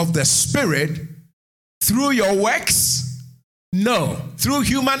promise of the Spirit through your works? No. Through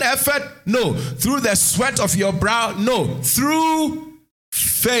human effort? No. Through the sweat of your brow? No. Through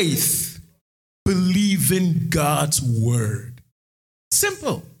faith, believing God's word.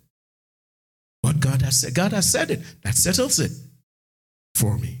 Simple. What God has said. God has said it. That settles it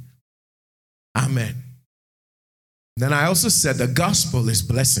for me. Amen. Then I also said the gospel is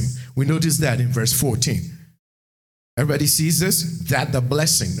blessing. We notice that in verse 14. Everybody sees this? That the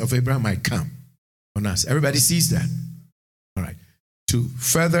blessing of Abraham might come on us. Everybody sees that? All right. To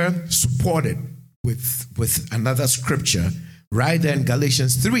further support it with another scripture, right there in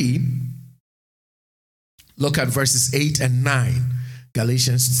Galatians 3, look at verses 8 and 9.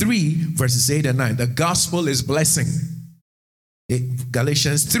 Galatians 3, verses 8 and 9. The gospel is blessing.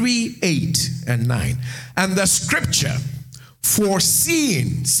 Galatians 3, 8 and 9. And the scripture,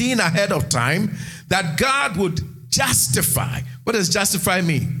 seeing ahead of time, that God would justify. What does justify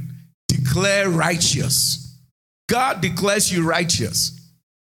mean? Declare righteous. God declares you righteous.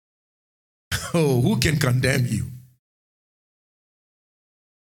 Oh, who can condemn you?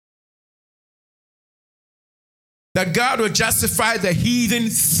 That God would justify the heathen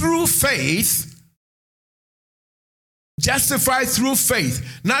through faith. Justified through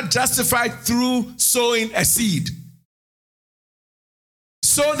faith, not justified through sowing a seed.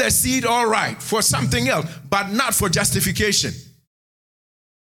 Sow the seed, all right, for something else, but not for justification.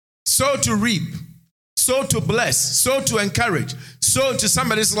 Sow to reap, sow to bless, sow to encourage, sow into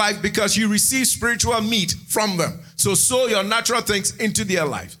somebody's life because you receive spiritual meat from them. So sow your natural things into their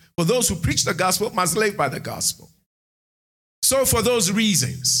life. For those who preach the gospel must live by the gospel. So for those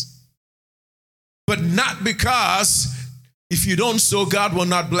reasons, but not because if you don't sow, God will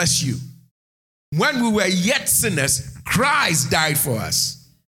not bless you. When we were yet sinners, Christ died for us.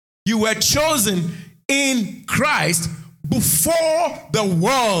 You were chosen in Christ before the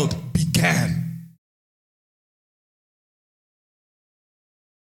world began.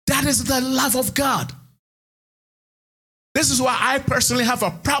 That is the love of God. This is why I personally have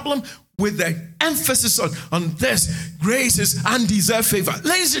a problem with the emphasis on this. Grace is undeserved favor.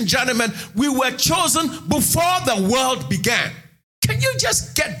 Ladies and gentlemen, we were chosen before the world began. Can you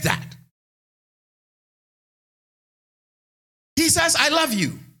just get that? He says, I love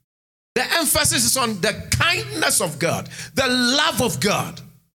you. The emphasis is on the kindness of God, the love of God,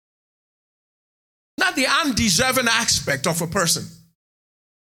 not the undeserving aspect of a person.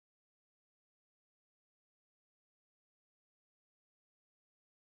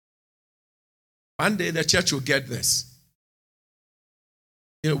 One day the church will get this.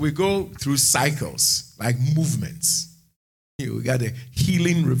 We go through cycles, like movements. We got a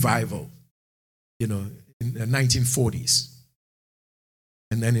healing revival, in the 1940s.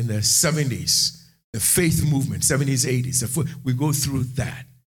 And then in the 70s, the faith movement, 70s, 80s. We go through that.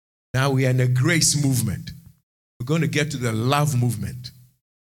 Now we are in a grace movement. We're going to get to the love movement.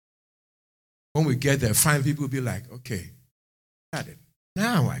 When we get there, find people will be like, okay, got it.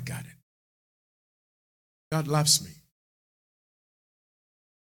 Now I got it. God loves me.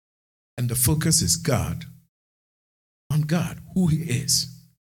 And the focus is God, on God, who He is.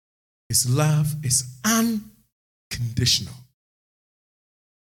 His love is unconditional.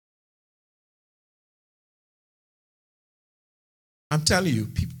 I'm telling you,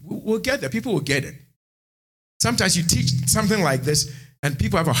 people will get there. People will get it. Sometimes you teach something like this, and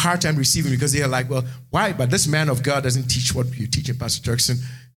people have a hard time receiving because they are like, well, why? But this man of God doesn't teach what you teach in Pastor Jackson.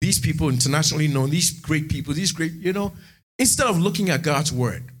 These people internationally known, these great people, instead of looking at God's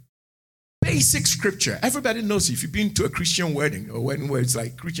word, basic scripture. Everybody knows if you've been to a Christian wedding or wedding where it's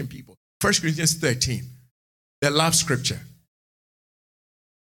like Christian people. 1 Corinthians 13, they love scripture.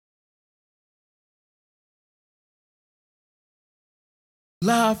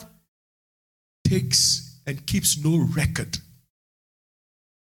 Love takes and keeps no record of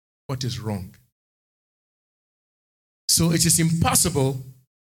what is wrong. So it is impossible,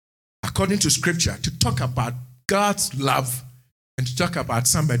 according to scripture, to talk about God's love and to talk about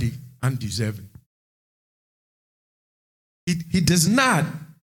somebody undeserving. He does not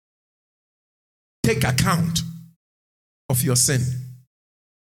take account of your sin.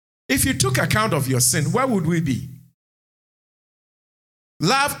 If you took account of your sin, where would we be?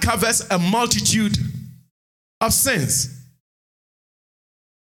 Love covers a multitude of sins.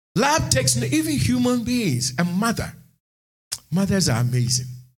 Love takes even human beings. A mother. Mothers are amazing.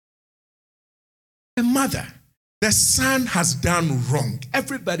 A mother. The son has done wrong.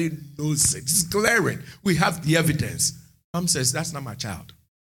 Everybody knows it. It's glaring. We have the evidence. Mom says, that's not my child.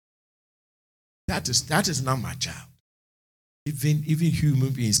 That is not my child. Even human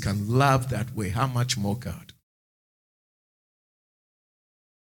beings can love that way. How much more God?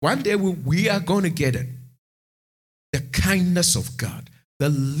 One day we are going to get it. The kindness of God, the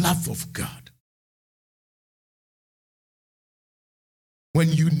love of God.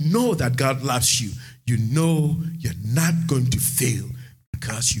 When you know that God loves you, you know you're not going to fail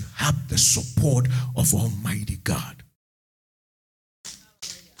because you have the support of Almighty God.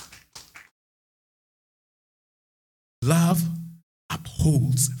 Love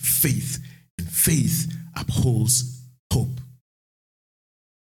upholds faith, and faith upholds hope.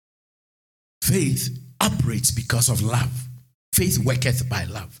 Faith operates because of love. Faith worketh by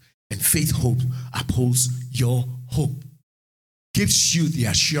love, and faith hope upholds your hope. Gives you the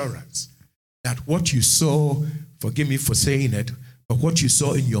assurance that what you saw, forgive me for saying it, but what you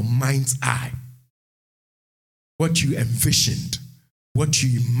saw in your mind's eye, what you envisioned, what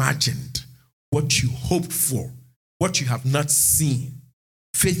you imagined, what you hoped for, what you have not seen,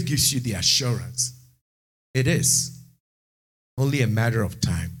 faith gives you the assurance. It is only a matter of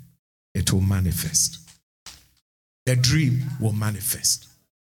time. It will manifest. The dream will manifest.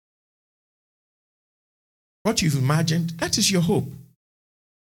 What you've imagined, that is your hope.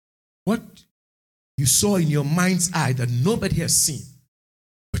 What you saw in your mind's eye that nobody has seen,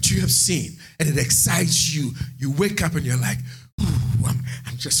 but you have seen, and it excites you. You wake up and you're like,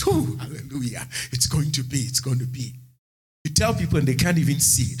 I'm just, hallelujah. It's going to be. You tell people and they can't even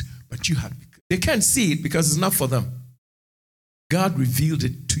see it, but they can't see it because it's not for them. God revealed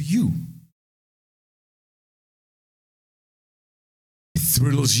it to you. It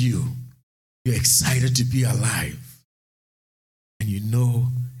thrills you. You're excited to be alive. And you know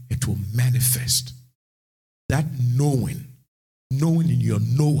it will manifest. That knowing in your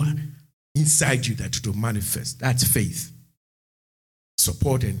knower inside you that it will manifest, that's faith.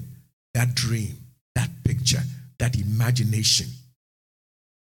 Supporting that dream, that picture, that imagination.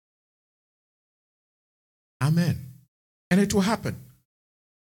 Amen. And it will happen.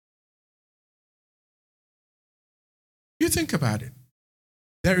 You think about it.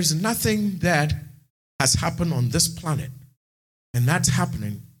 There is nothing that has happened on this planet, and that's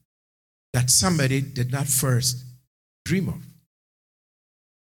happening, that somebody did not first dream of.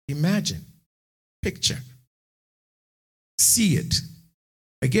 Imagine, picture, see it.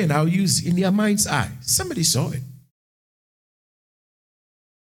 Again, I'll use in their mind's eye. Somebody saw it.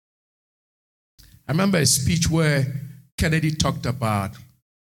 I remember a speech where Kennedy talked about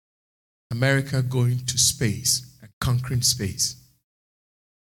America going to space and conquering space.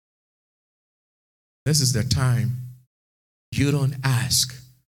 This is the time you don't ask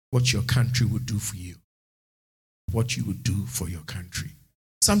what your country would do for you, what you would do for your country.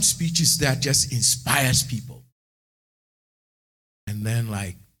 Some speeches that just inspires people. And then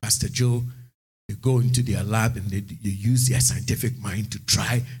like Pastor Joe, they go into their lab and they use their scientific mind to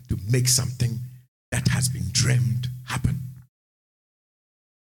try to make something that has been dreamed happen.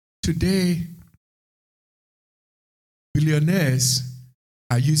 Today, billionaires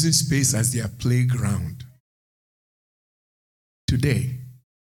are using space as their playground. Today.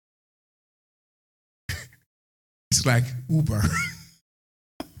 It's like Uber.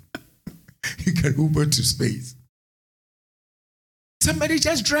 You can Uber to space. Somebody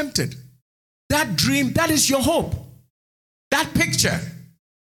just dreamt it. That dream, that is your hope. That picture,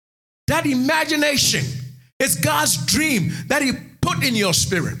 that imagination is God's dream that He put in your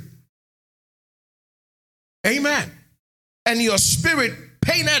spirit. Amen. And your spirit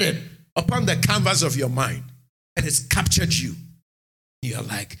painted it upon the canvas of your mind. And it's captured you. You're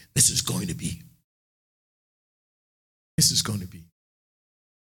like, this is going to be. This is going to be.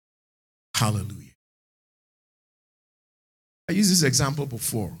 Hallelujah. I used this example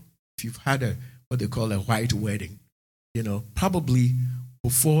before. If you've had what they call a white wedding, probably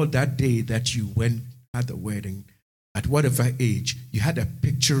before that day that you went at the wedding, at whatever age, you had a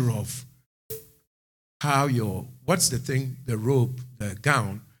picture of how what's the thing, the robe, the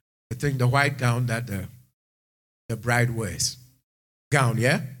gown, the white gown that the bride wears. Gown,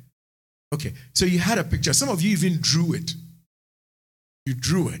 yeah? Okay, so you had a picture. Some of you even drew it. You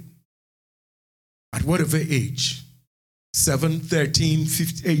drew it. At whatever age, 7, 13,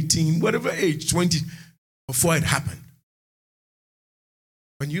 15, 18, whatever age, 20, before it happened.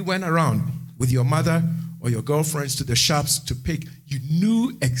 When you went around with your mother or your girlfriends to the shops to pick, you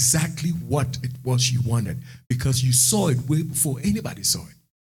knew exactly what it was you wanted because you saw it way before anybody saw it.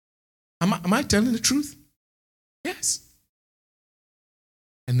 Am I telling the truth? Yes.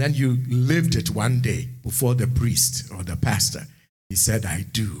 And then you lived it one day before the priest or the pastor. He said, I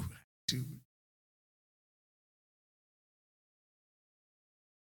do.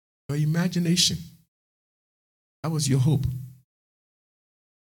 Your imagination. That was your hope.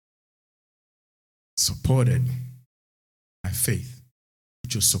 Supported by faith,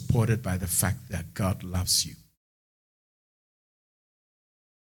 which was supported by the fact that God loves you.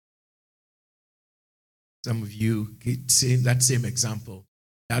 Some of you get that same example,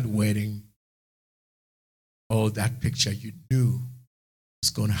 that wedding, or that picture, you knew was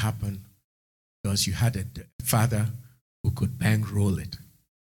going to happen because you had a father who could bankroll it,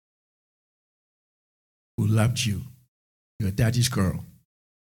 who loved you Your daddy's girl.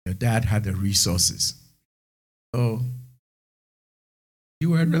 Your dad had the resources. So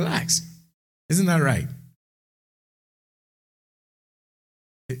you were relaxed. Isn't that right?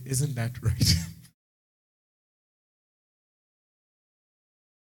 Isn't that right?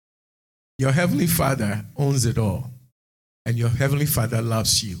 Your Heavenly Father owns it all. And your Heavenly Father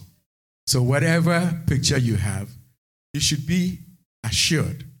loves you. So whatever picture you have, you should be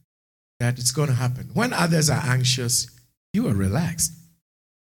assured that it's going to happen. When others are anxious, you are relaxed.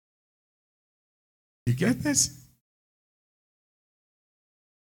 You get this?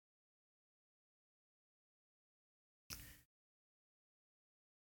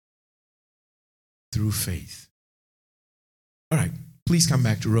 Through faith. All right, please come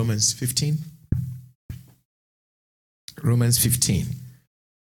back to Romans 15. Romans 15.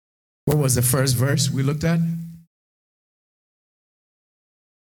 What was the first verse we looked at?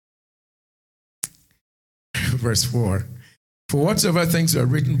 Verse 4. For whatsoever things were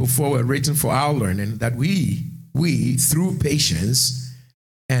written before were written for our learning, that we through patience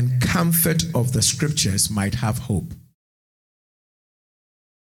and comfort of the scriptures might have hope.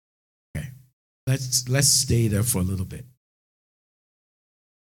 Okay, let's stay there for a little bit.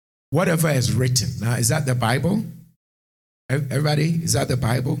 Whatever is written. Now, is that the Bible? Everybody, is that the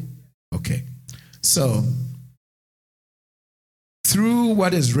Bible? Okay. So, through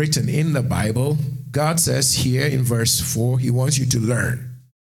what is written in the Bible, God says here in verse 4, he wants you to learn.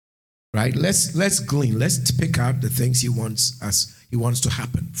 Right? Let's glean. Let's pick out the things he wants to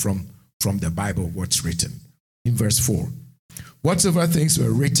happen from the Bible, what's written. In verse 4. Whatsoever things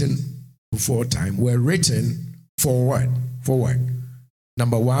were written before time were written for what? For what?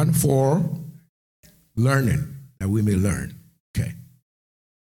 Number one, for learning, that we may learn. Okay.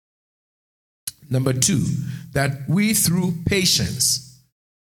 Number two, that we through patience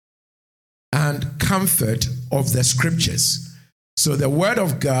and comfort of the scriptures. So the word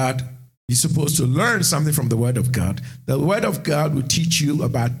of God, you're supposed to learn something from the word of God. The word of God will teach you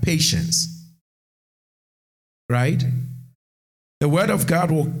about patience. Right? The word of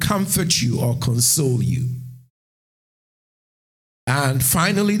God will comfort you or console you. And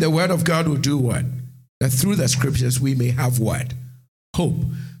finally, the word of God will do what? That through the scriptures we may have what? Hope.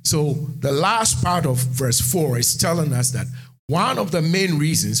 So the last part of verse 4 is telling us that one of the main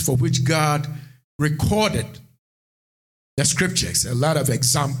reasons for which God recorded the scriptures, a lot of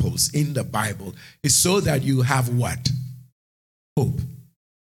examples in the Bible, is so that you have what? Hope.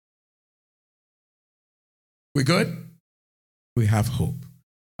 We good? We have hope.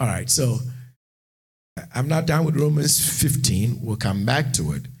 All right, so I'm not done with Romans 15. We'll come back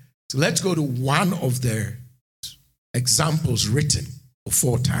to it. So let's go to one of the examples written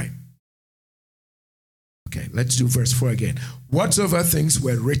before time. Okay, let's do verse 4 again. Whatsoever things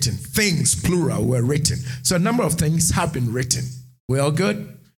were written, things, plural, were written. So a number of things have been written. We all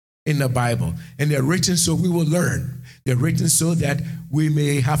good? In the Bible. And they're written so we will learn. They're written so that we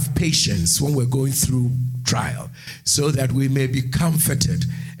may have patience when we're going through trial. So that we may be comforted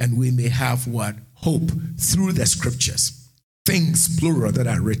and we may have what? Hope through the scriptures. Things, plural, that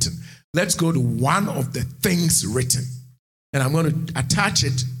are written. Let's go to one of the things written. And I'm going to attach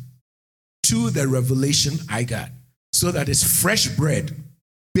it to the revelation I got, so that it's fresh bread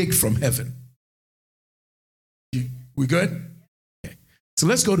baked from heaven. We good? Okay. So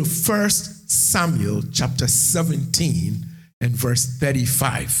let's go to 1 Samuel chapter 17 and verse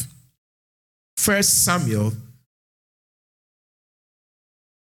 35. 1 Samuel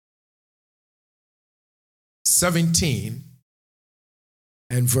 17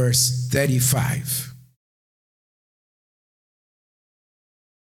 and verse 35.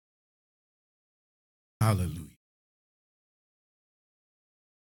 Hallelujah.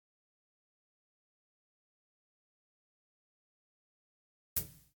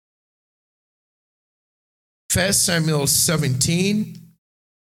 First Samuel 17,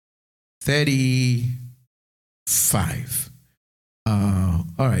 35. All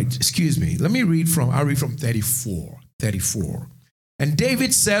right, excuse me. I'll read from 34. And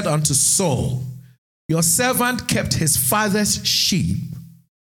David said unto Saul, your servant kept his father's sheep,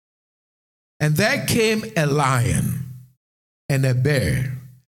 and there came a lion and a bear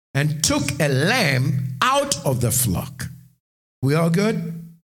and took a lamb out of the flock. We all good?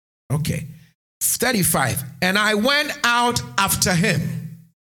 Okay. 35. And I went out after him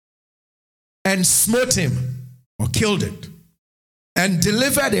and smote him, or killed it, and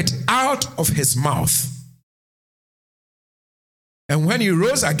delivered it out of his mouth. And when he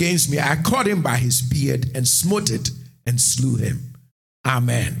rose against me, I caught him by his beard and smote it and slew him.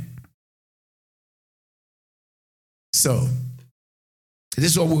 Amen. So, this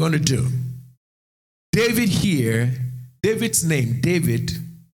is what we're going to do. David here David's name, David,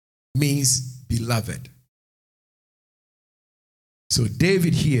 means beloved. So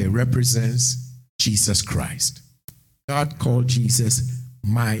David here represents Jesus Christ. God called Jesus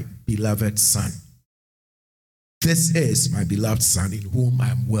my beloved son. This is my beloved son in whom I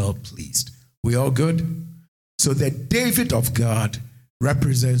am well pleased. We all good? So the David of God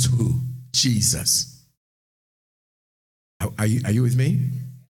represents who? Jesus. Are you with me?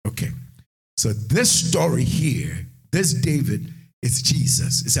 Okay. So this story here, this David is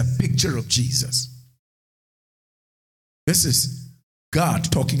Jesus. It's a picture of Jesus. This is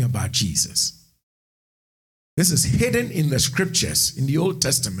God talking about Jesus. This is hidden in the scriptures in the Old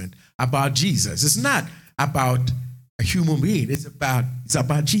Testament about Jesus. It's not about a human being. It's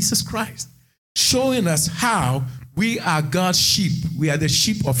about Jesus Christ, showing us how we are God's sheep. We are the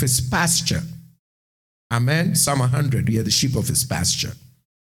sheep of his pasture. Amen. Psalm 100, we are the sheep of his pasture.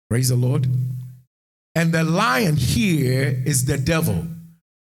 Praise the Lord. And the lion here is the devil.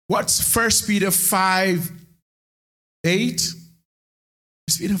 What's 1 Peter 5:8?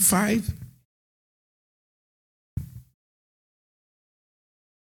 1 Peter 5.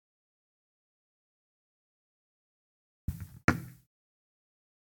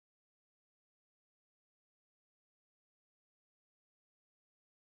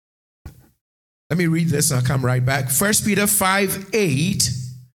 Let me read this and I'll come right back. 1 Peter 5:8.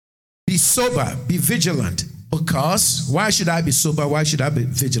 Be sober, be vigilant. Because, why should I be sober? Why should I be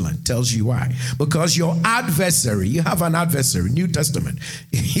vigilant? Tells you why. Because your adversary, you have an adversary, New Testament.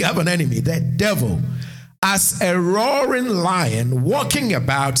 You have an enemy, the devil, as a roaring lion, walking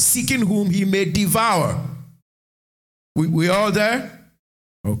about, seeking whom he may devour. We all there?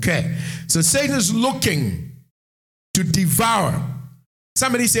 Okay. So Satan is looking to devour.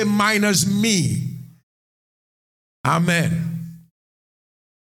 Somebody say, minus me. Amen.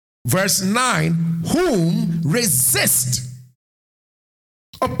 Verse 9, whom resist,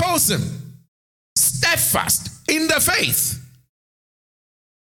 oppose him, steadfast in the faith,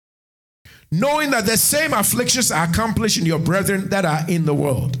 knowing that the same afflictions are accomplished in your brethren that are in the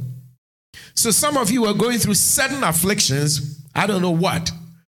world. So some of you are going through certain afflictions, I don't know what,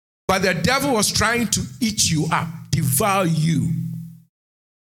 but the devil was trying to eat you up, devour you,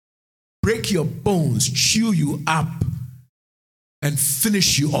 break your bones, chew you up, and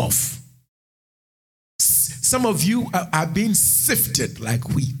finish you off. Some of you are being sifted like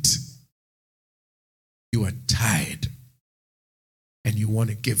wheat. You are tired and you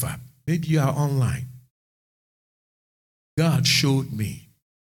want to give up. Maybe you are online. God showed me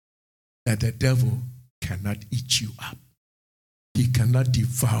that the devil cannot eat you up. He cannot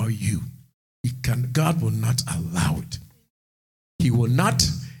devour you. God will not allow it. He will not,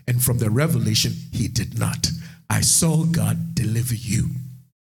 and from the revelation, he did not. I saw God deliver you.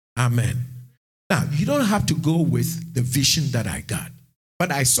 Amen. Now, you don't have to go with the vision that I got.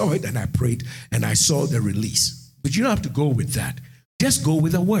 But I saw it and I prayed and I saw the release. But you don't have to go with that. Just go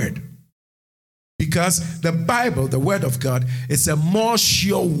with the word. Because the Bible, the word of God, is a more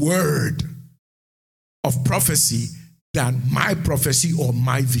sure word of prophecy than my prophecy or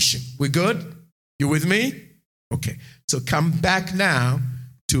my vision. We good? You with me? Okay. So come back now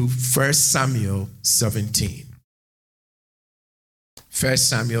to 1 Samuel 17. 1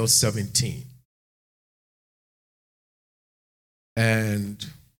 Samuel 17. And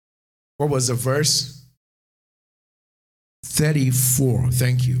what was the verse? 34.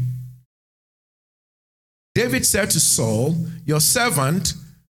 Thank you. David said to Saul, your servant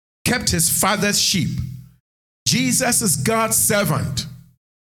kept his father's sheep. Jesus is God's servant.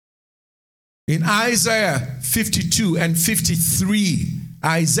 In Isaiah 52 and 53,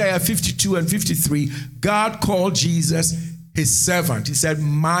 Isaiah 52 and 53, God called Jesus his servant. He said,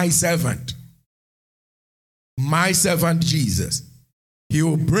 my servant Jesus. He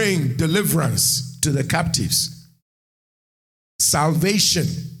will bring deliverance to the captives, salvation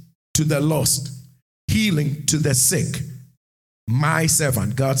to the lost, healing to the sick. My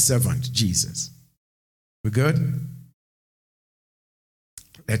servant, God's servant, Jesus. We good?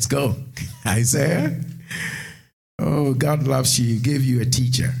 Let's go. Isaiah. Oh, God loves you. He gave you a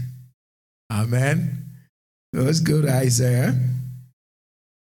teacher. Amen. So let's go to Isaiah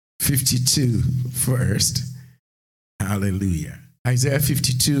 52 first. Hallelujah. Isaiah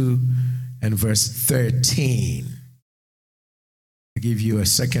 52 and verse 13. I'll give you a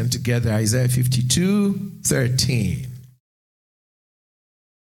second together. Isaiah 52, 13.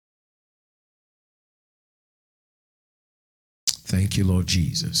 Thank you, Lord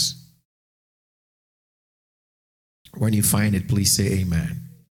Jesus. When you find it, please say amen.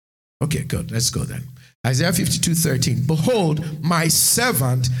 Okay, good. Let's go then. Isaiah 52, 13. Behold, my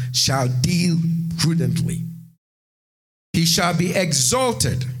servant shall deal prudently. He shall be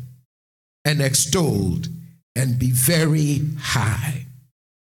exalted and extolled and be very high.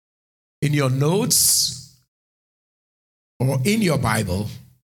 In your notes or in your Bible,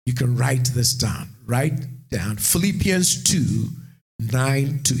 you can write this down. Write down Philippians 2,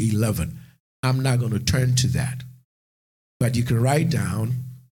 9 to 11. I'm not going to turn to that. But you can write down,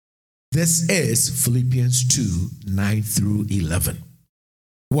 this is Philippians 2, 9 through 11.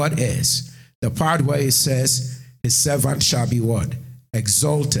 What is? The part where it says, his servant shall be what?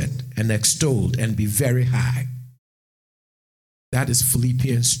 Exalted and extolled and be very high. That is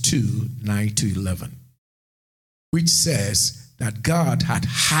Philippians 2, 9 to 11. Which says that God had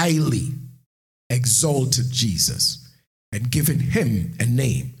highly exalted Jesus and given him a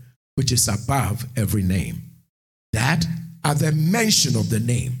name which is above every name. That at the mention of the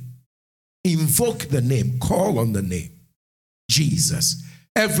name, invoke the name, call on the name, Jesus,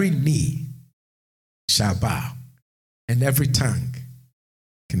 every knee shall bow and every tongue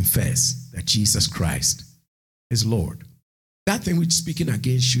confess that Jesus Christ is Lord. That thing which is speaking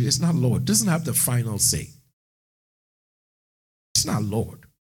against you is not Lord, doesn't have the final say. It's not Lord.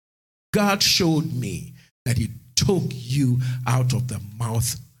 God showed me that he took you out of the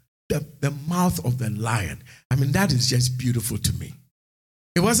mouth of the lion. I mean, that is just beautiful to me.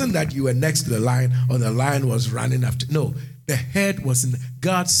 It wasn't that you were next to the lion or the lion was running after. No, the head was in.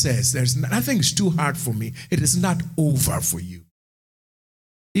 God says, there's nothing is too hard for me. It is not over for you.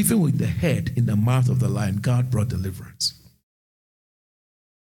 Even with the head in the mouth of the lion, God brought deliverance.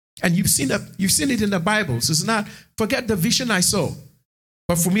 And you've seen it in the Bible. So it's not, forget the vision I saw.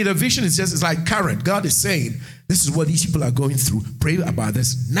 But for me, the vision is just, it's like current. God is saying, this is what these people are going through. Pray about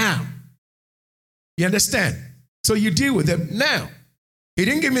this now. You understand? So you deal with them now. He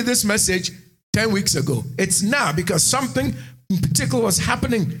didn't give me this message 10 weeks ago. It's now because something in particular was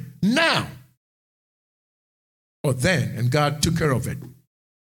happening now. Or then, and God took care of it.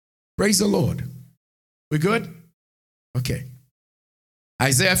 Praise the Lord. We good? Okay.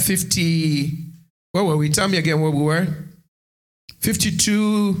 Isaiah 50, where were we? Tell me again where we were.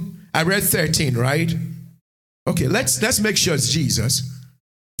 52, I read 13, right? Okay, let's make sure it's Jesus.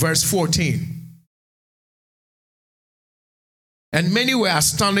 Verse 14. And many were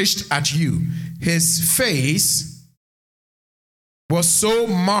astonished at you. His face was so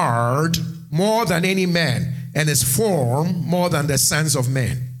marred more than any man, and his form more than the sons of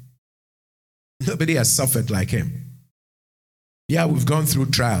men. Nobody has suffered like him. Yeah, we've gone through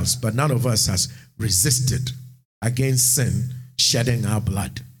trials, but none of us has resisted against sin, shedding our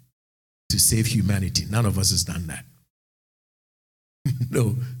blood to save humanity. None of us has done that.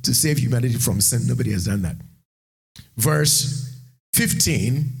 No, to save humanity from sin, nobody has done that. Verse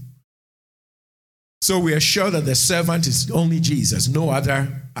 15. So we are sure that the servant is only Jesus, no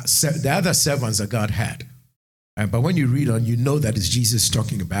other, the other servants that God had. But when you read on, you know that it's Jesus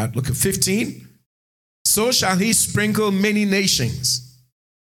talking about. Look at 15. So shall he sprinkle many nations.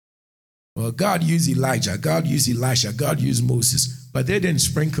 Well, God used Elijah, God used Elisha, God used Moses, but they didn't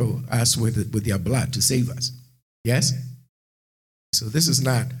sprinkle us with their blood to save us. Yes? So this is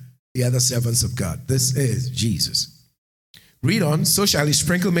not the other servants of God. This is Jesus. Read on. So shall he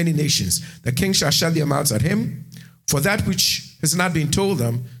sprinkle many nations. The king shall shut their mouths at him. For that which has not been told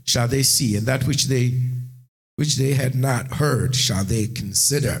them shall they see, and that which they had not heard shall they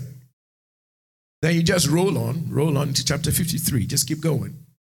consider. Then you just roll on to chapter 53. Just keep going.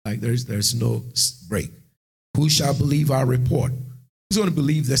 Like there's no break. Who shall believe our report? Who's going to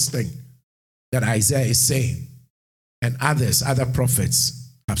believe this thing that Isaiah is saying and other prophets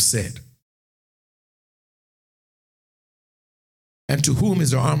have said? And to whom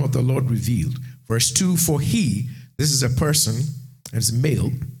is the arm of the Lord revealed? Verse 2, for he, this is a person, as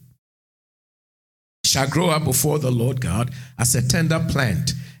male, shall grow up before the Lord God as a tender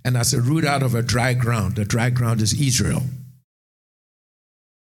plant and as a root out of a dry ground. The dry ground is Israel.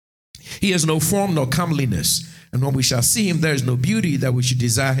 He has no form nor comeliness, and when we shall see him, there is no beauty that we should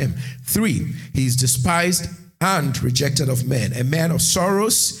desire him. 3, he is despised and rejected of men, a man of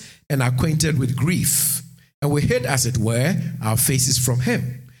sorrows and acquainted with grief. And we hid, as it were, our faces from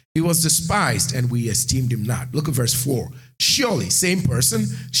him. He was despised, and we esteemed him not. Look at verse 4. Surely, same person,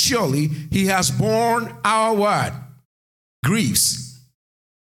 surely he has borne our what? Griefs.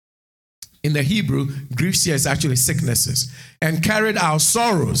 In the Hebrew, griefs here is actually sicknesses. And carried our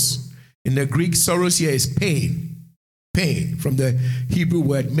sorrows. In the Greek, sorrows here is pain. Pain, from the Hebrew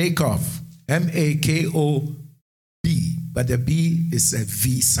word makov, M-A-K-O-B. But the B is a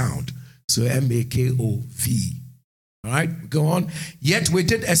V sound. So M-A-K-O-V. All right, go on. Yet we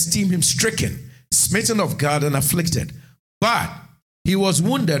did esteem him stricken, smitten of God and afflicted. But he was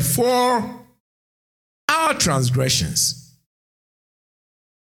wounded for our transgressions.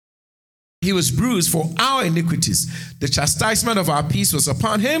 He was bruised for our iniquities. The chastisement of our peace was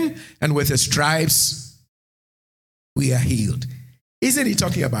upon him, and with his stripes we are healed. Isn't he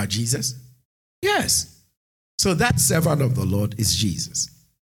talking about Jesus? Yes. So that servant of the Lord is Jesus.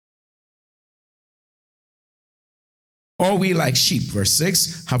 All we like sheep, verse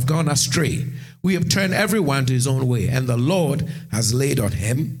 6, have gone astray. We have turned everyone to his own way, and the Lord has laid on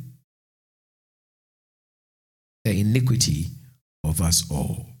him the iniquity of us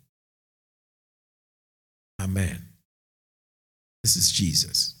all. Amen. This is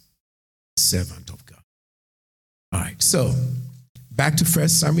Jesus, servant of God. All right, so back to 1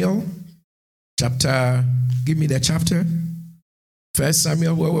 Samuel, give me the chapter. 1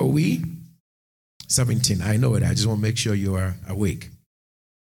 Samuel, where were we? 17. I know it. I just want to make sure you are awake.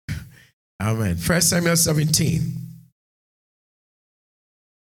 Amen. 1 Samuel 17.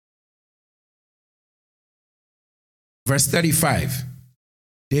 Verse 35.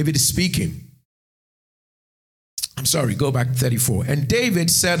 David is speaking. I'm sorry, go back to 34. And David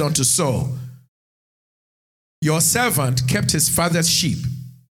said unto Saul, your servant kept his father's sheep.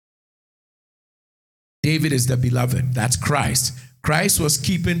 David is the beloved. That's Christ. Christ was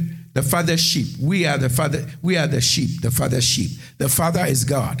keeping the father's sheep. We are the father. We are the sheep, the father's sheep. The Father is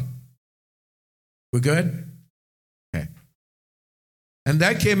God. We're good? Okay. And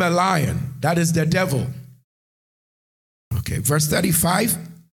there came a lion. That is the devil. Okay, verse 35.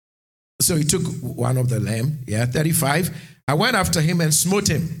 So he took one of the lamb. 35. I went after him and smote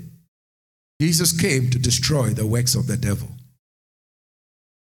him. Jesus came to destroy the works of the devil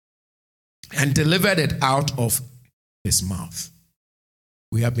and delivered it out of his mouth.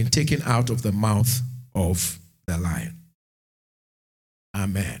 We have been taken out of the mouth of the lion.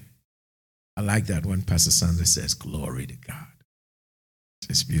 Amen. I like that when Pastor Sandra says, glory to God.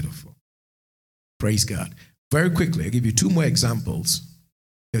 It's beautiful. Praise God. Very quickly, I'll give you two more examples.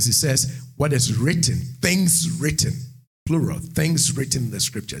 Because it says, what is written, things written, plural, things written in the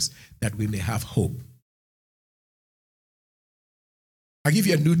scriptures, that we may have hope. I'll give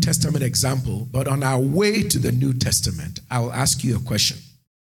you a New Testament example, but on our way to the New Testament, I'll ask you a question.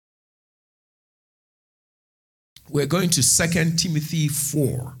 We're going to 2 Timothy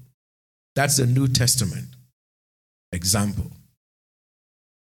 4. That's the New Testament example.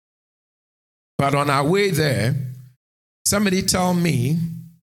 But on our way there, somebody tell me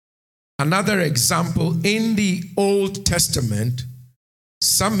another example in the Old Testament,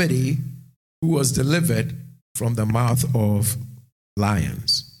 somebody who was delivered from the mouth of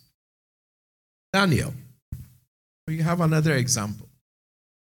lions. Daniel, you have another example.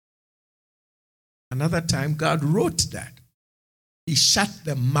 Another time, God wrote that. He shut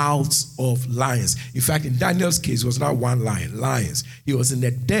the mouths of lions. In fact, in Daniel's case, it was not one lion, lions. He was in the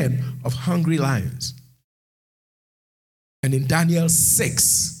den of hungry lions. And in Daniel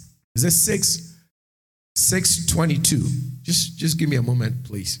 6, is it 6? 6:22. Just give me a moment,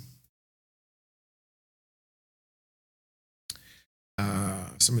 please.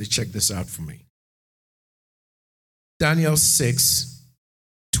 Somebody check this out for me. Daniel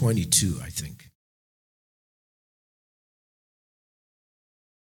 6:22, I think.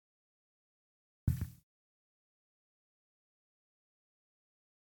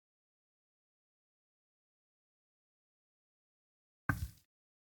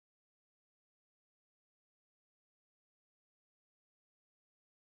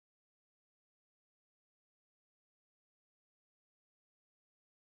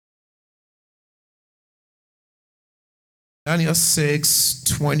 Daniel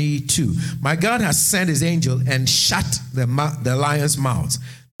 6:22. My God has sent his angel and shut the lions' mouths,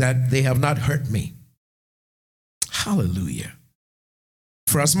 that they have not hurt me. Hallelujah.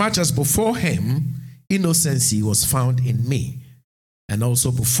 For as much as before him innocency was found in me, and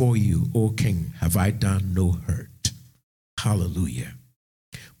also before you, O king, have I done no hurt. Hallelujah.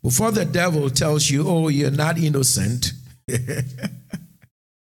 Before the devil tells you, oh, you're not innocent,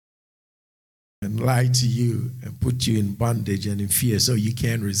 and lie to you and put you in bondage and in fear so you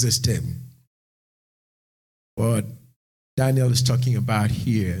can't resist him. What Daniel is talking about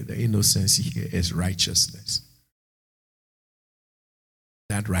here, the innocency here, is righteousness.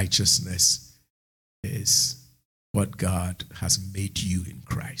 That righteousness is what God has made you in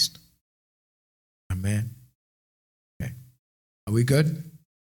Christ. Amen. Okay. Are we good?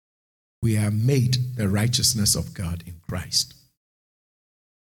 We are made the righteousness of God in Christ.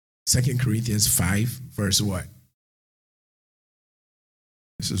 2 Corinthians 5, verse what?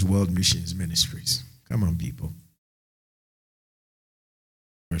 This is World Missions Ministries. Come on, people.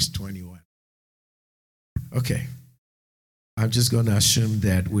 Verse 21. Okay. I'm just going to assume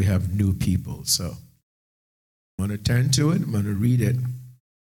that we have new people. So I'm going to turn to it. I'm going to read it.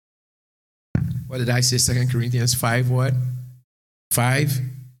 What did I say? 2 Corinthians 5 what?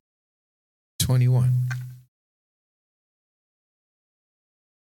 5:21.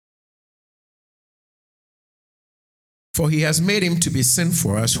 For he has made him to be sin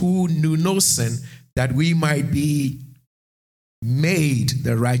for us who knew no sin, that we might be made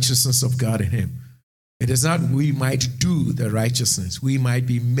the righteousness of God in him. It is not we might do the righteousness, we might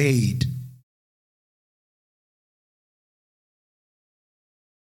be made.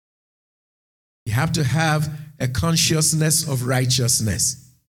 You have to have a consciousness of righteousness.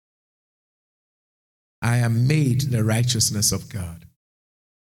 I am made the righteousness of God.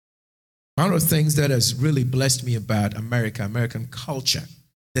 One of the things that has really blessed me about America, American culture,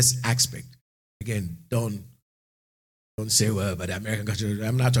 this aspect, again, don't say, well, but American culture,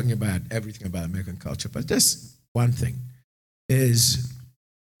 I'm not talking about everything about American culture, but this one thing is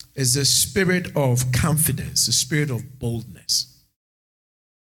the spirit of confidence, the spirit of boldness,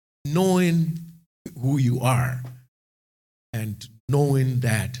 knowing who you are and knowing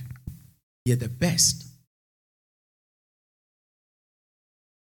that you're the best.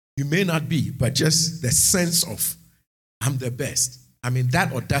 You may not be, but just the sense of, I'm the best. I mean,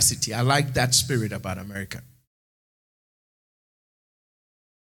 that audacity, I like that spirit about America.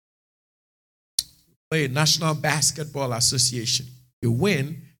 Play a National Basketball Association. You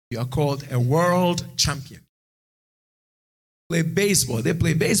win, you are called a world champion. Play baseball. They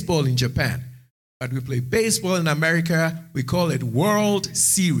play baseball in Japan. But we play baseball in America, we call it World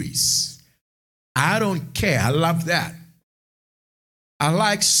Series. I don't care. I love that. I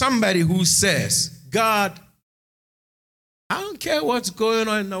like somebody who says, God, I don't care what's going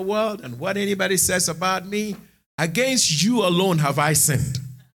on in the world and what anybody says about me. Against you alone have I sinned.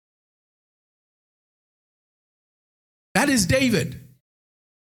 That is David.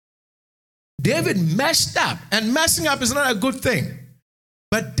 David messed up, and messing up is not a good thing.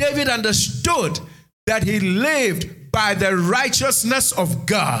 But David understood that he lived by the righteousness of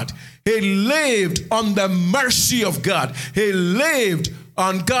God. He lived on the mercy of God. He lived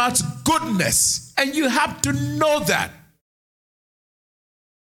on God's goodness. And you have to know that.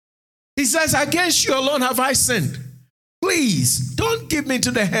 He says, against you alone have I sinned. Please, don't give me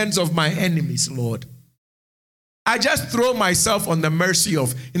to the hands of my enemies, Lord. I just throw myself on the mercy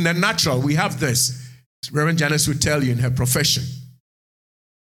of, in the natural, we have this. Reverend Janice would tell you in her profession.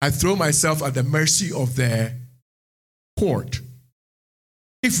 I throw myself at the mercy of the court.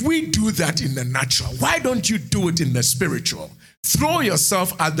 If we do that in the natural, why don't you do it in the spiritual? Throw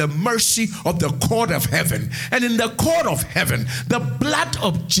yourself at the mercy of the court of heaven. And in the court of heaven, the blood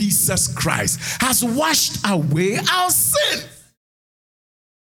of Jesus Christ has washed away our sin.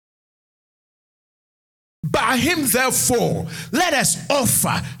 By him, therefore, let us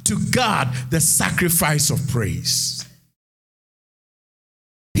offer to God the sacrifice of praise.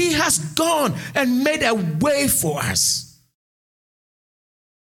 He has gone and made a way for us.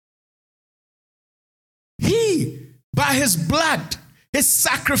 He, by his blood, his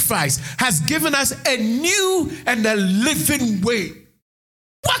sacrifice, has given us a new and a living way.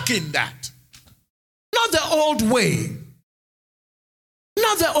 Walk in that. Not the old way.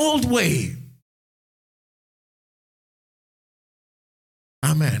 Not the old way.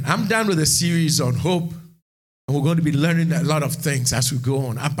 Amen. I'm done with a series on hope, and we're going to be learning a lot of things as we go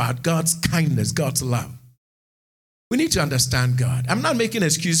on about God's kindness, God's love. We need to understand God. I'm not making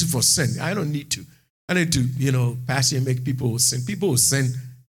excuses for sin. I don't need to. I need to, pass and make people sin. People will sin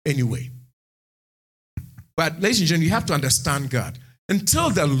anyway. But ladies and gentlemen, you have to understand God. Until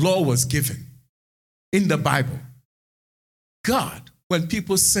the law was given in the Bible, God, when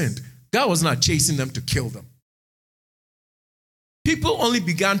people sinned, God was not chasing them to kill them. People only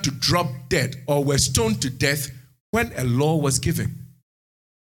began to drop dead or were stoned to death when a law was given.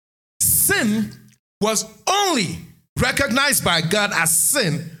 Sin was only recognized by God as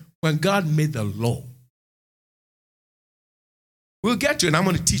sin when God made the law. We'll get to it, and I'm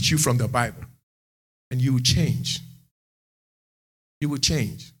going to teach you from the Bible. And you will change. You will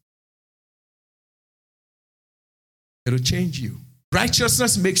change. It will change you.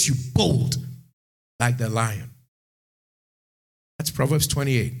 Righteousness makes you bold like the lion. That's Proverbs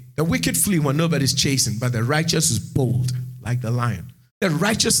 28. The wicked flee when nobody's chasing, but the righteous is bold like the lion. The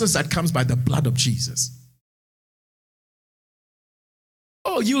righteousness that comes by the blood of Jesus.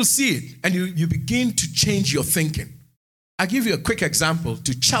 Oh, you'll see it, and you begin to change your thinking. I'll give you a quick example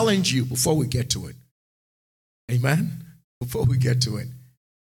to challenge you before we get to it. Amen? Before we get to it.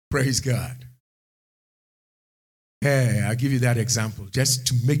 Praise God. Hey, I'll give you that example just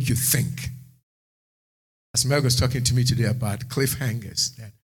to make you think. As Meg was talking to me today about cliffhangers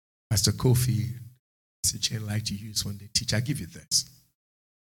that Pastor Kofi and Sister Jane like to use when they teach, I'll give you this.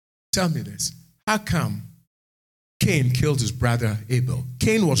 Tell me this. how come Cain killed his brother Abel?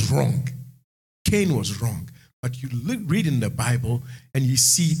 Cain was wrong. Cain was wrong. But you read in the Bible and you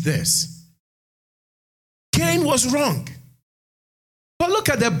see this. Cain was wrong. But look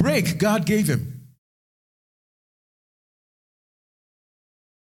at the break God gave him.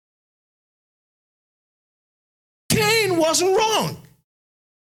 Cain was wrong.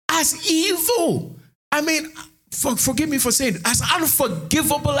 As evil. I mean, forgive me for saying, as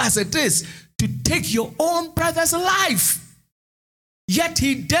unforgivable as it is to take your own brother's life. Yet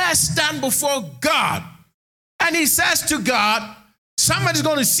he dares stand before God. And he says to God, somebody's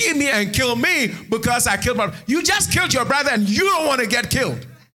going to see me and kill me because I killed my brother. You just killed your brother and you don't want to get killed.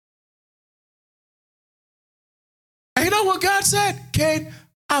 And you know what God said? Cain,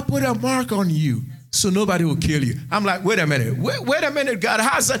 I put a mark on you so nobody will kill you. I'm like, wait a minute. Wait a minute, God.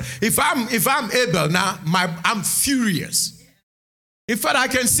 How's that? If I'm Abel now, I'm furious. In fact, I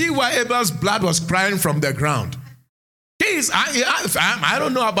can see why Abel's blood was crying from the ground. I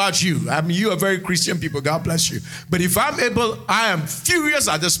don't know about you. I mean, you are very Christian people. God bless you. But if I'm Abel, I am furious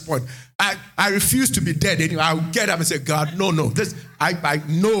at this point. I refuse to be dead. Anyway, I'll get up and say, God, no. I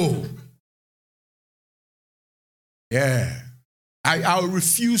know. Yeah. I'll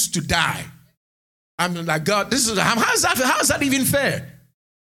refuse to die. I'm like, God, how's that even fair?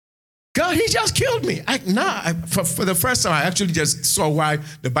 God, he just killed me. For the first time, I actually just saw why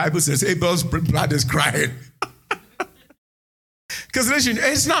the Bible says Abel's blood is crying. Because listen,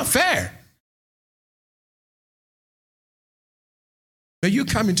 it's not fair. But you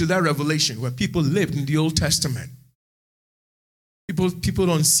come into that revelation where people lived in the Old Testament. People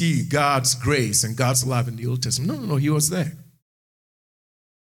don't see God's grace and God's love in the Old Testament. No, he was there.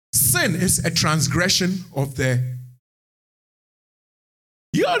 Sin is a transgression of the...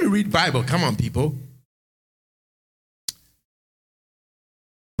 You ought to read Bible. Come on, people.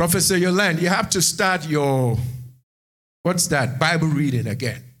 Professor Yolande, you have to start your... What's that? Bible reading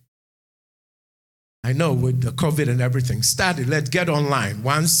again. I know with the COVID and everything. Start it. Let's get online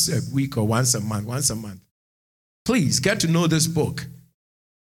once a week or once a month. Please get to know this book.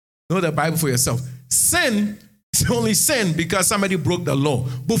 Know the Bible for yourself. Sin is only sin because somebody broke the law.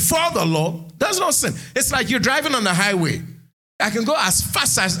 Before the law, there's no sin. It's like you're driving on the highway. I can go as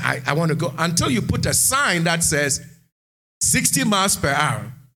fast as I want to go until you put a sign that says 60 miles per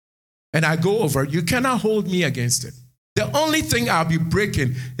hour. And I go over. You cannot hold me against it. The only thing I'll be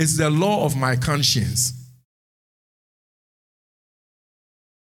breaking is the law of my conscience.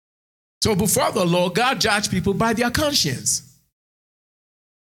 So before the law, God judged people by their conscience.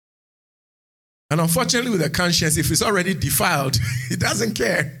 And unfortunately with the conscience, if it's already defiled, it doesn't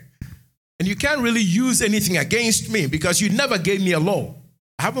care. And you can't really use anything against me because you never gave me a law.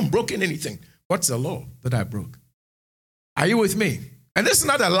 I haven't broken anything. What's the law that I broke? Are you with me? And this is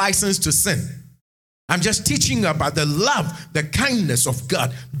not a license to sin. I'm just teaching you about the love, the kindness of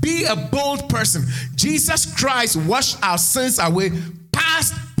God. Be a bold person. Jesus Christ washed our sins away,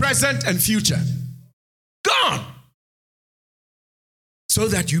 past, present, and future. Gone. So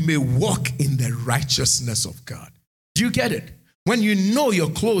that you may walk in the righteousness of God. Do you get it? When you know your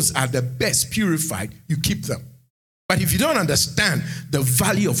clothes are the best purified, you keep them. But if you don't understand the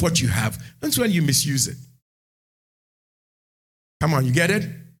value of what you have, that's when you misuse it. Come on, you get it?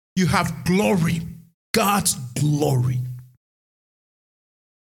 You have glory. God's glory.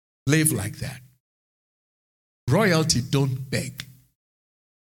 Live like that. Royalty don't beg.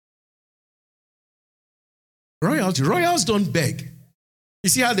 Royals don't beg. You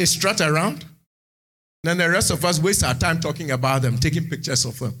see how they strut around? Then the rest of us waste our time talking about them, taking pictures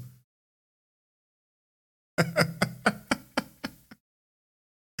of them.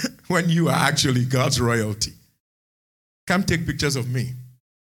 When you are actually God's royalty. Come take pictures of me.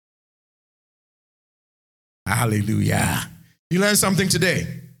 Hallelujah. You learned something today?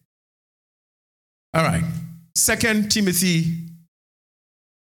 All right. 2 Timothy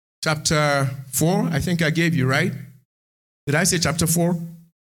chapter 4, I think I gave you, right? Did I say chapter 4?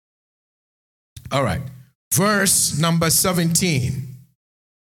 All right. Verse number 17.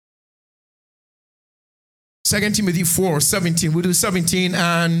 2 Timothy 4, 17. We'll do 17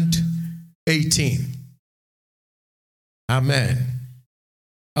 and 18. Amen.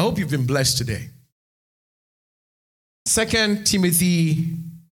 I hope you've been blessed today. 2 Timothy,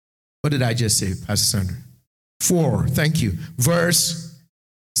 what did I just say, Pastor Sandra? 4, thank you. Verse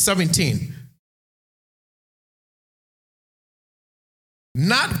 17.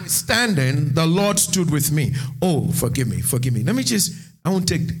 Notwithstanding, the Lord stood with me. Oh, forgive me. Let me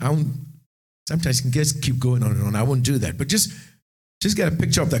sometimes you can just keep going on and on. I won't do that. But just get a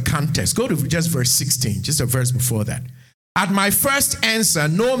picture of the context. Go to just verse 16, just a verse before that. At my first answer,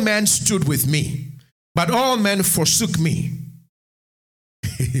 no man stood with me, but all men forsook me.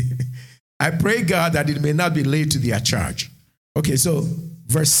 I pray, God, that it may not be laid to their charge. Okay, so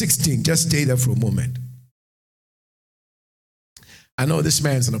verse 16, just stay there for a moment. I know this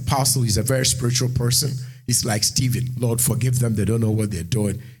man's an apostle. He's a very spiritual person. He's like Stephen. Lord, forgive them. They don't know what they're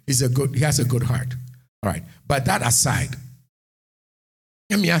doing. He has a good heart. All right. But that aside,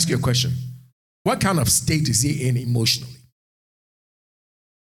 let me ask you a question. What kind of state is he in emotionally?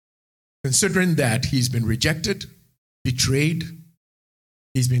 Considering that he's been rejected, betrayed,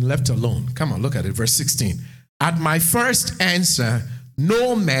 he's been left alone. Come on, look at it. Verse 16. At my first answer,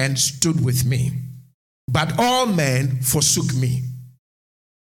 no man stood with me, but all men forsook me.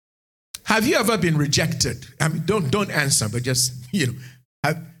 Have you ever been rejected? I mean, don't answer, but just,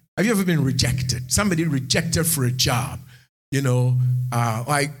 have you ever been rejected? Somebody rejected for a job,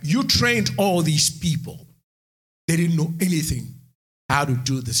 like you trained all these people. They didn't know anything how to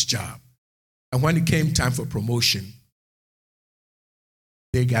do this job. And when it came time for promotion,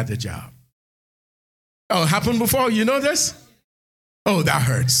 they got the job. Oh, it happened before? You know this? Oh, that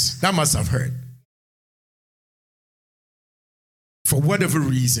hurts. That must have hurt. For whatever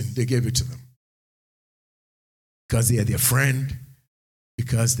reason, they gave it to them. Because they are their friend,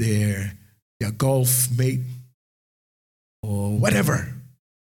 because they're their golf mate, or whatever.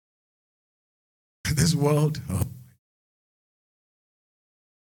 This world,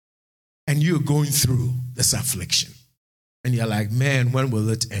 and you're going through this affliction. And you're like, man, when will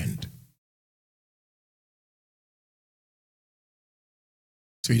it end?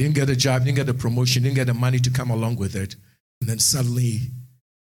 So you didn't get a job, you didn't get a promotion, you didn't get the money to come along with it. And then suddenly,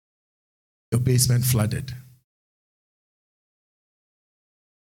 your basement flooded.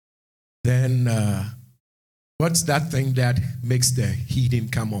 Then, what's that thing that makes the heating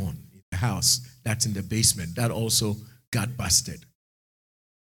come on in the house that's in the basement? That also got busted.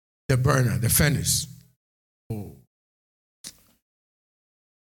 The burner, the furnace. Oh.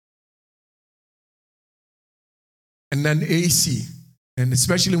 And then AC. And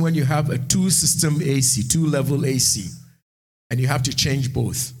especially when you have a two-system AC, two-level AC, and you have to change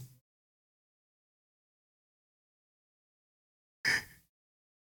both.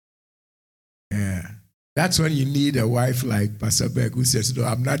 Yeah. That's when you need a wife like Pastor Beck who says, no,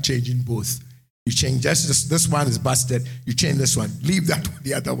 I'm not changing both. You change this one is busted, you change this one. Leave that one,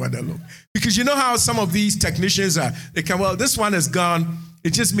 the other one alone. Because you know how some of these technicians are, they can, well, this one is gone.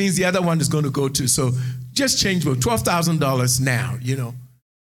 It just means the other one is going to go too. So just change both. $12,000 now,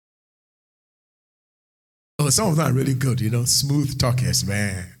 Oh, some of them are really good, smooth talkers,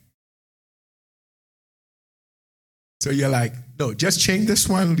 man. So you're like, no, just change this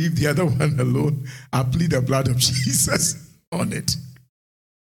one, leave the other one alone. I'll plead the blood of Jesus on it.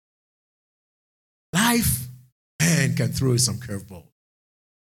 Life, man, can throw you some curveball.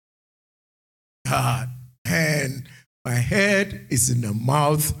 God, man, my head is in the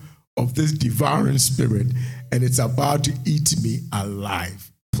mouth of this devouring spirit, and it's about to eat me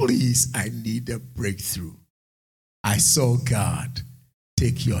alive. Please, I need a breakthrough. I saw God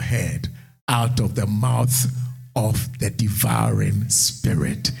take your head out of the mouth of the devouring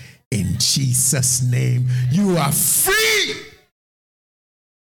spirit. In Jesus' name, you are free.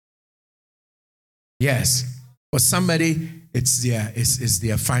 Yes. For somebody, it's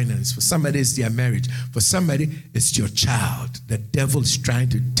their finance. For somebody, it's their marriage. For somebody, it's your child. The devil is trying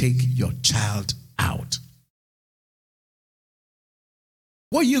to take your child out.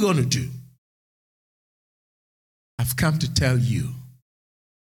 What are you going to do? I've come to tell you,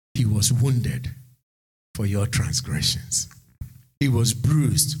 he was wounded for your transgressions. He was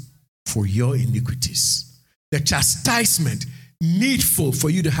bruised for your iniquities. The chastisement needful for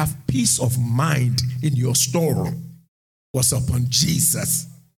you to have peace of mind in your storeroom was upon Jesus.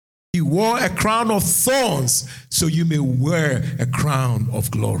 He wore a crown of thorns so you may wear a crown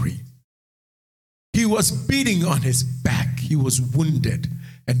of glory. He was beating on his back. He was wounded.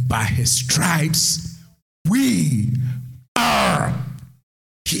 And by his stripes, we are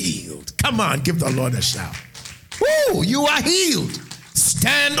healed. Come on, give the Lord a shout. Woo, you are healed.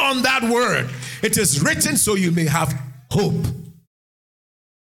 Stand on that word. It is written so you may have hope.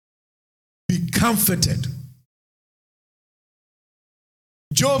 Be comforted.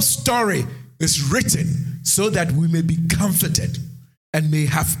 Job's story is written so that we may be comforted and may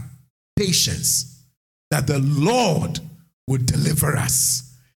have patience that the Lord would deliver us.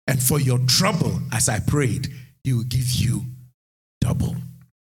 And for your trouble, as I prayed, he will give you double.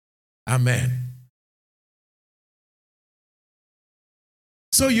 Amen.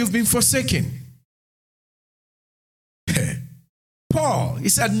 So you've been forsaken. Paul, he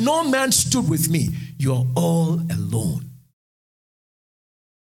said, no man stood with me. You are all alone.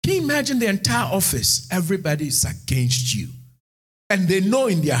 Can you imagine the entire office? Everybody is against you. And they know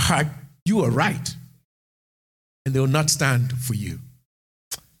in their heart you are right. And they will not stand for you.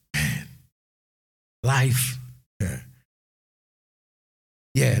 Man, life.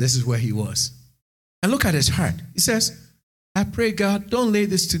 Yeah, this is where he was. And look at his heart. He says, I pray, God, don't lay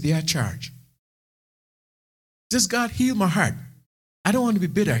this to their charge. Just, God, heal my heart. I don't want to be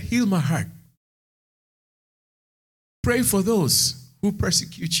bitter. Heal my heart. Pray for those who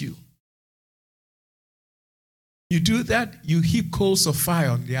persecute you. You do that, you heap coals of fire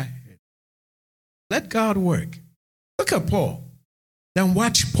on their head. Let God work. Look at Paul. Then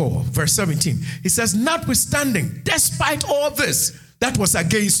watch Paul, verse 17. He says, notwithstanding, despite all this that was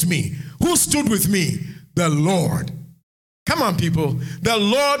against me, who stood with me? The Lord. Come on, people. The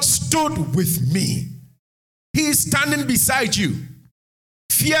Lord stood with me. He is standing beside you.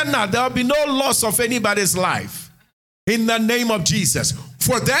 Fear not, there will be no loss of anybody's life. In the name of Jesus.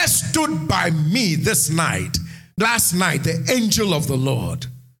 For there stood by me last night, the angel of the Lord,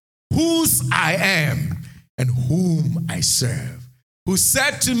 whose I am and whom I serve, who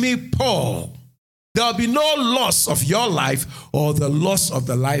said to me, Paul, there will be no loss of your life or the loss of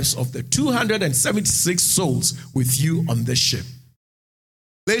the lives of the 276 souls with you on this ship.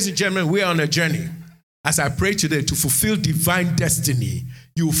 Ladies and gentlemen, we are on a journey. As I pray today to fulfill divine destiny,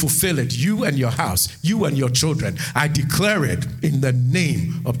 you will fulfill it, you and your house, you and your children. I declare it in the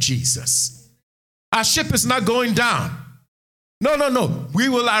name of Jesus. Our ship is not going down. No. We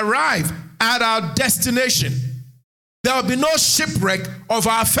will arrive at our destination. There will be no shipwreck of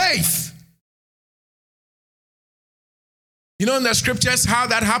our faith. You know in the scriptures how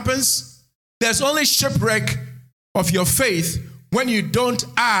that happens? There's only shipwreck of your faith when you don't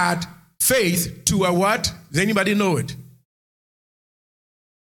add faith to a what? Does anybody know it?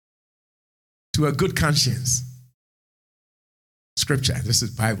 To a good conscience. Scripture. This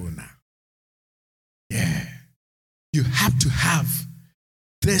is Bible now. Yeah. You have to have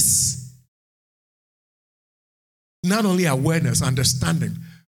this, not only awareness, understanding,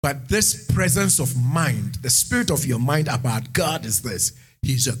 but this presence of mind, the spirit of your mind about God is this.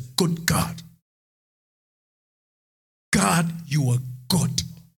 He's a good God. God, you are good.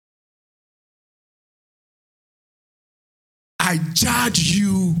 I judge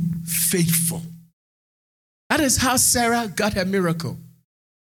you faithful. That is how Sarah got her miracle.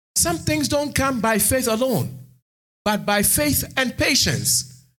 Some things don't come by faith alone, but by faith and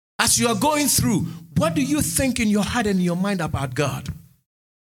patience. As you are going through, what do you think in your heart and in your mind about God?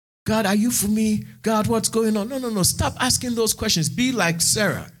 God, are you for me? God, what's going on? No. Stop asking those questions. Be like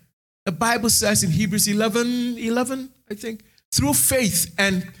Sarah. The Bible says in Hebrews 11, I think, through faith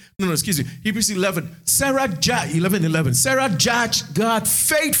and, Hebrews 11, Sarah judged God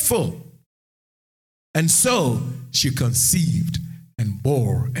faithful. And so she conceived and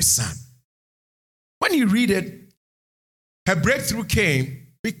bore a son. When you read it, her breakthrough came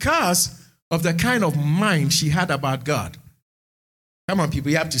because of the kind of mind she had about God. Come on,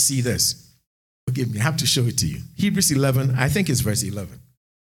 people, you have to see this. Forgive me, I have to show it to you. Hebrews 11, I think it's verse 11.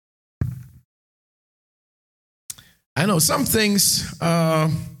 I know some things, I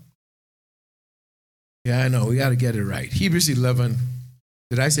know, we got to get it right. Hebrews 11,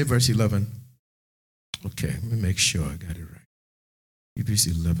 did I say verse 11? Okay, let me make sure I got it right. Hebrews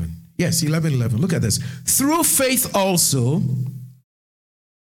 11. Yes, 11. Look at this. Through faith also,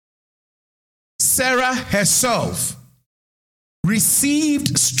 Sarah herself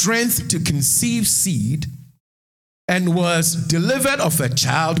received strength to conceive seed and was delivered of a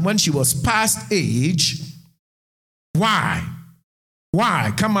child when she was past age. Why?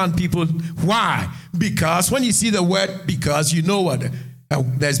 Come on, people. Why? Because when you see the word because, you know what?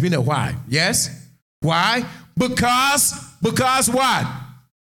 There's been a why. Yes? Why? Because what?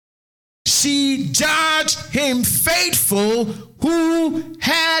 She judged him faithful who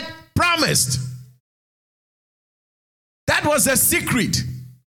had promised. That was a secret.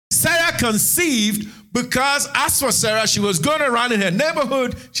 Sarah conceived because as for Sarah, she was going around in her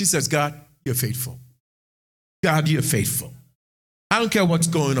neighborhood. She says, God, you're faithful. God, you're faithful. I don't care what's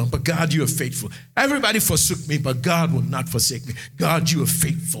going on, but God, you are faithful. Everybody forsook me, but God will not forsake me. God, you are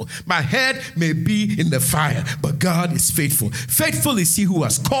faithful. My head may be in the fire, but God is faithful. Faithful is he who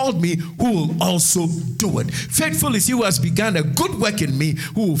has called me, who will also do it. Faithful is he who has begun a good work in me,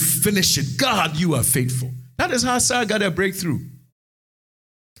 who will finish it. God, you are faithful. That is how Sarah got a breakthrough.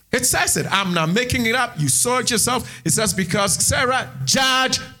 It says it. I'm not making it up. You saw it yourself. It says because Sarah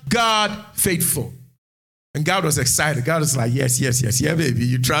judged God faithful. And God was excited. God was like, yes. Yeah, baby,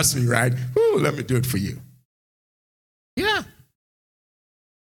 you trust me, right? Woo, let me do it for you. Yeah.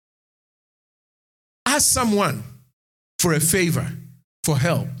 Ask someone for a favor, for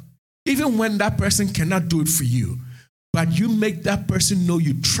help. Even when that person cannot do it for you, but you make that person know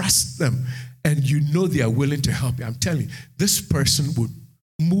you trust them and you know they are willing to help you. I'm telling you, this person would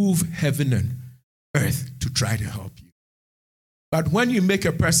move heaven and earth to try to help you. But when you make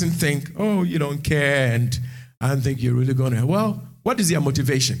a person think, oh, you don't care and I don't think you're really going to, well, what is your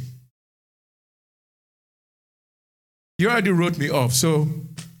motivation? You already wrote me off, so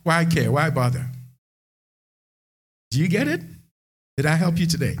why care? Why bother? Do you get it? Did I help you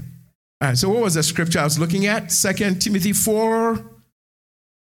today? All right, so what was the scripture I was looking at? 2 Timothy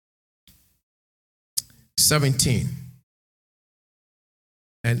 4:17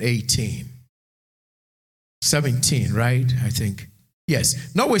 and 18. 17, right? I think.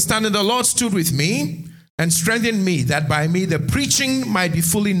 Yes. Notwithstanding, the Lord stood with me and strengthened me, that by me the preaching might be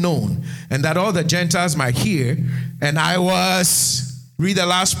fully known, and that all the Gentiles might hear. And I was, read the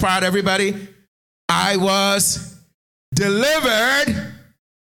last part, everybody. I was delivered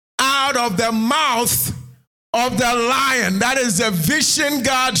out of the mouth of the lion. That is the vision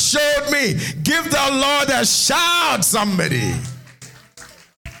God showed me. Give the Lord a shout, somebody.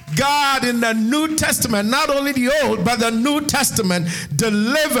 God in the New Testament, not only the Old, but the New Testament,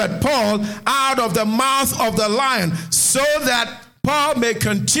 delivered Paul out of the mouth of the lion so that Paul may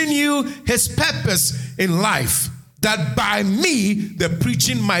continue his purpose in life, that by me the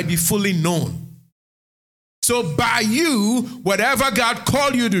preaching might be fully known. So by you, whatever God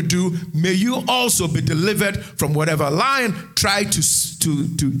called you to do, may you also be delivered from whatever lion tried to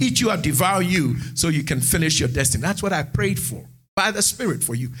eat you or devour you so you can finish your destiny. That's what I prayed for. By the Spirit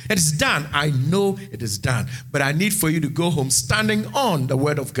for you. It is done. I know it is done. But I need for you to go home standing on the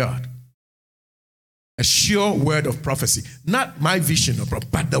word of God. A sure word of prophecy. Not my vision,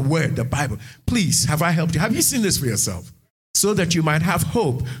 but the word, the Bible. Please, have I helped you? Have you seen this for yourself? So that you might have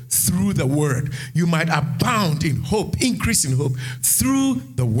hope through the word. You might abound in hope, increase in hope through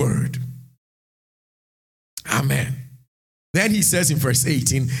the word. Amen. Then he says in verse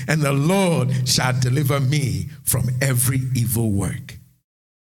 18, and the Lord shall deliver me from every evil work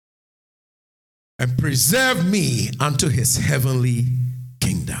and preserve me unto his heavenly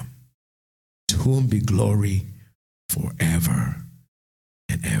kingdom, to whom be glory forever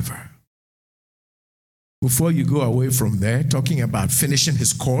and ever. Before you go away from there, talking about finishing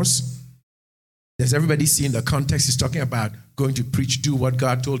his course, does everybody see in the context he's talking about going to preach, do what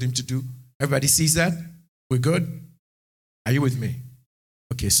God told him to do? Everybody sees that? We're good? Are you with me?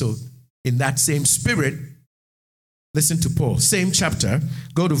 Okay, so in that same spirit, listen to Paul. Same chapter,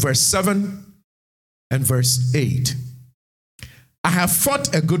 go to verse 7 and verse 8. I have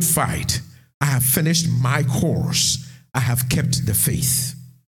fought a good fight. I have finished my course. I have kept the faith.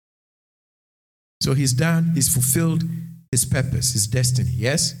 So he's done, he's fulfilled his purpose, his destiny,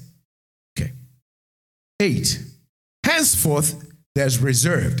 yes? Okay. 8. Henceforth, there's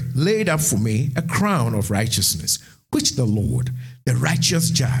reserved, laid up for me, a crown of righteousness, which the Lord, the righteous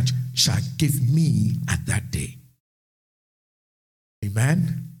judge, shall give me at that day.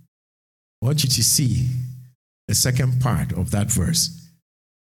 Amen? I want you to see the second part of that verse.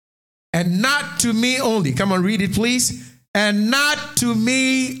 And not to me only. Come on, read it, please. And not to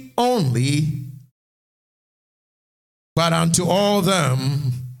me only, but unto all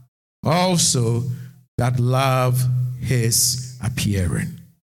them also that love his appearing.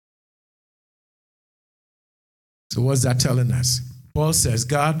 So what's that telling us? Paul says,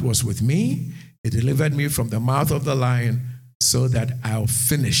 God was with me. He delivered me from the mouth of the lion so that I'll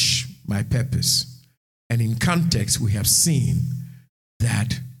finish my purpose. And in context, we have seen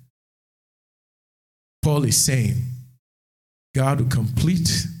that Paul is saying, God will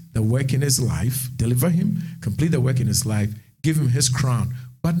complete the work in his life, deliver him, complete the work in his life, give him his crown,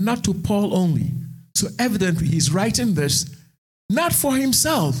 but not to Paul only. So evidently, he's writing this not for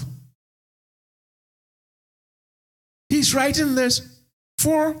himself. He's writing this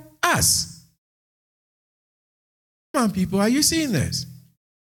for us. Come on, people, are you seeing this?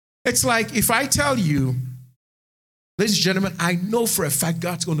 It's like if I tell you, ladies and gentlemen, I know for a fact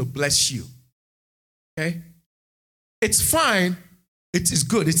God's going to bless you. Okay? It's fine. It's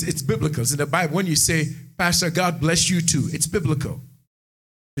good. It's biblical. It's in the Bible. When you say, Pastor, God bless you too, it's biblical.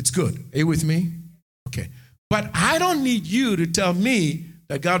 It's good. Are you with me? Okay. But I don't need you to tell me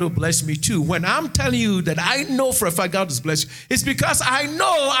that God will bless me too. When I'm telling you that I know for a fact God will bless you, it's because I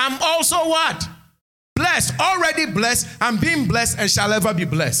know I'm also what? Blessed. Already blessed. I'm being blessed and shall ever be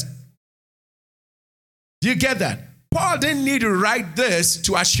blessed. Do you get that? Paul didn't need to write this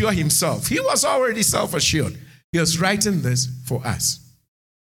to assure himself. He was already self-assured. He was writing this for us.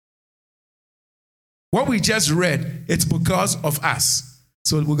 What we just read, it's because of us.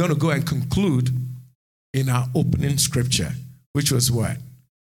 So we're going to go and conclude in our opening scripture, which was what?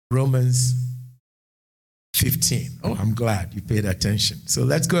 Romans 15. Oh, I'm glad you paid attention. So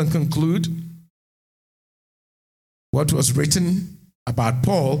let's go and conclude. What was written about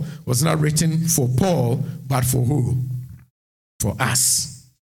Paul was not written for Paul, but for who? For us.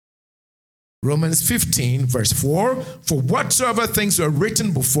 Romans 15, verse 4, for whatsoever things were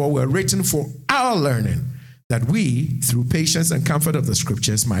written before were written for our learning, that we, through patience and comfort of the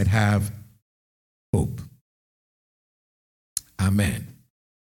scriptures, might have hope. Amen.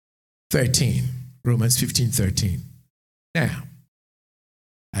 13, Romans 15, 13. Now,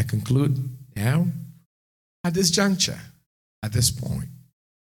 I conclude now, at this juncture, at this point,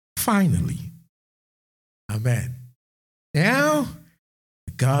 finally, amen. Now,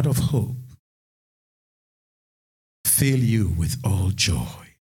 the God of hope fill you with all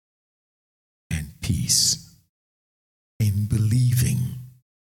joy and peace in believing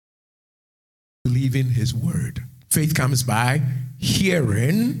his word. Faith comes by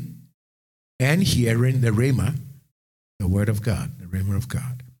hearing, and hearing the Rhema, the word of God, the Rhema of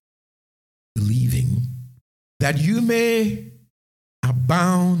God. Believing that you may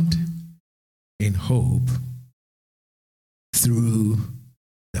abound in hope through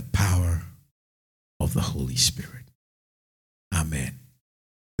the power of the Holy Spirit. Amen.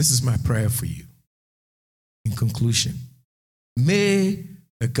 This is my prayer for you. In conclusion, may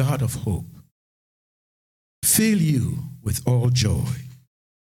the God of hope fill you with all joy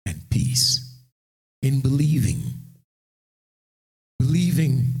and peace in believing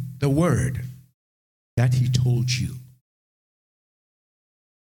the word that he told you,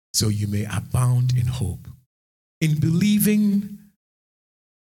 so you may abound in hope, in believing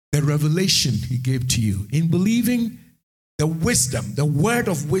the revelation he gave to you, in believing the wisdom, the word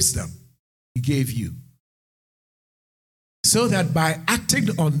of wisdom he gave you, so that by acting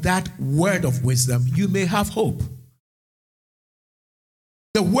on that word of wisdom, you may have hope.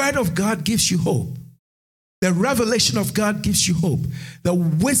 The word of God gives you hope. The revelation of God gives you hope. The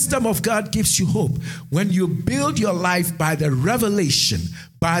wisdom of God gives you hope. When you build your life by the revelation,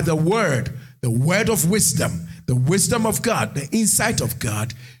 by the word of wisdom, the wisdom of God, the insight of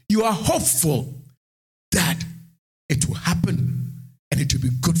God, you are hopeful that it will happen and it will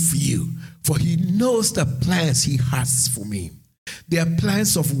be good for you. For he knows the plans he has for me. They are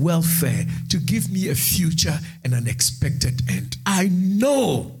plans of welfare to give me a future and an expected end. I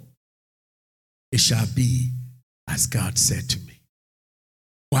know it shall be as God said to me.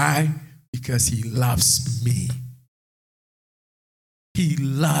 Why? Because he loves me. He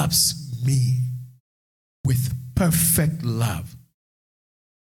loves me with perfect love.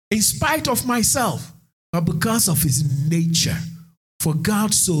 In spite of myself, but because of his nature. For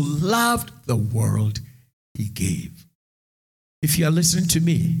God so loved the world, he gave. If you are listening to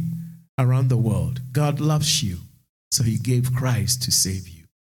me around the world, God loves you, so he gave Christ to save you.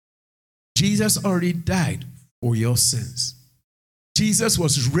 Jesus already died for your sins. Jesus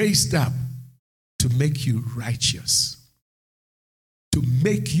was raised up to make you righteous. To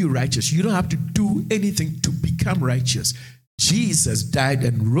make you righteous. You don't have to do anything to become righteous. Jesus died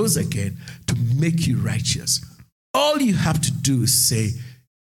and rose again to make you righteous. All you have to do is say,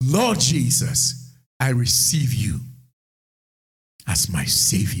 Lord Jesus, I receive you as my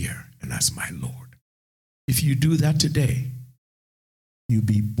Savior and as my Lord. If you do that today, you'll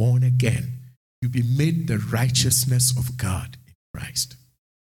be born again. You'll be made the righteousness of God in Christ.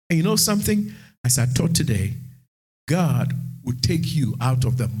 And you know something? As I taught today, God will take you out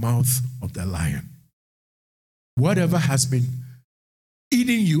of the mouth of the lion. Whatever has been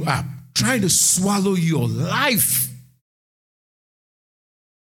eating you up, trying to swallow your life.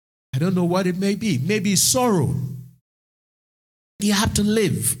 I don't know what it may be. Maybe sorrow. You have to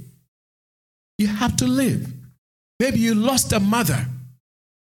live. You have to live. Maybe you lost a mother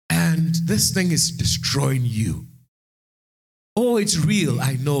and this thing is destroying you. Oh, it's real.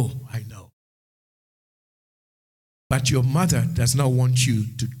 I know. But your mother does not want you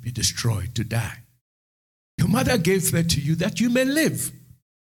to be destroyed, to die. Your mother gave birth to you that you may live.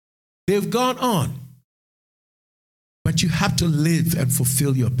 They've gone on. But you have to live and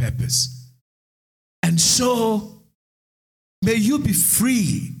fulfill your purpose. And so, may you be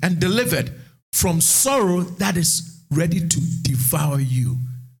free and delivered from sorrow that is ready to devour you.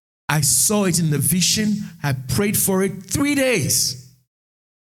 I saw it in the vision. I prayed for it 3 days.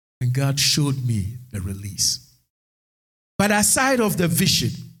 And God showed me the release. But aside of the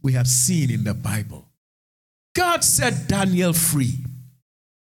vision we have seen in the Bible, God set Daniel free.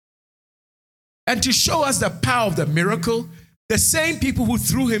 And to show us the power of the miracle, the same people who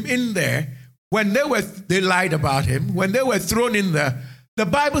threw him in there, when they lied about him, when they were thrown in there, the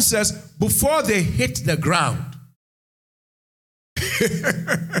Bible says, before they hit the ground,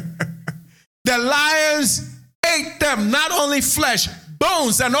 The lions ate them, not only flesh,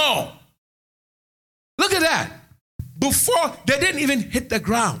 bones and all. Look at that. Before, they didn't even hit the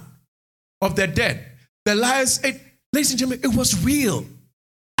ground of the dead. The lions ate. Ladies and gentlemen, it was real.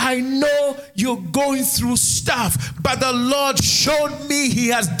 I know you're going through stuff, but the Lord showed me he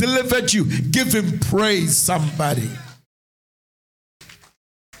has delivered you. Give him praise, somebody.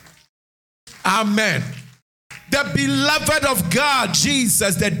 Amen. The beloved of God,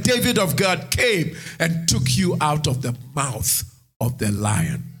 Jesus, the David of God, came and took you out of the mouth of the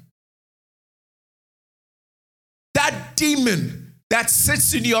lion. That demon that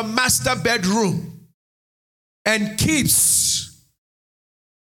sits in your master bedroom and keeps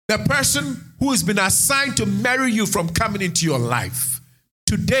the person who has been assigned to marry you from coming into your life.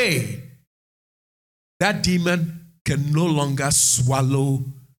 Today, that demon can no longer swallow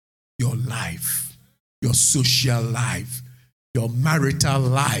your life, your social life, your marital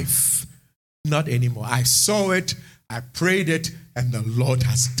life. Not anymore. I saw it, I prayed it, and the Lord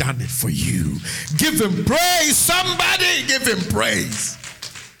has done it for you. Give him praise. Somebody give him praise.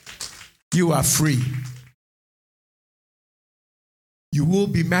 You are free. You will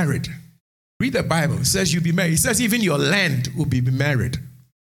be married. Read the Bible. It says you'll be married. It says even your land will be married.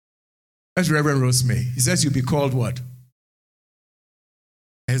 That's Reverend Rosemary. He says you'll be called what?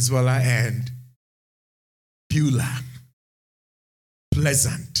 Hezbollah and Beulah.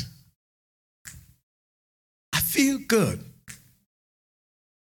 Pleasant. I feel good.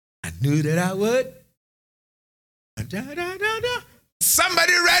 I knew that I would.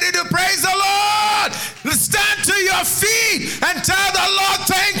 Somebody ready to praise the Lord? Stand to your feet and tell the Lord,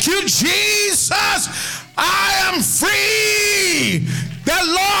 thank you, Jesus. I am free. The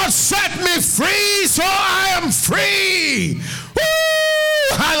Lord set me free, so I am free.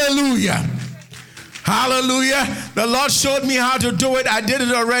 Woo! Hallelujah. Hallelujah. The Lord showed me how to do it. I did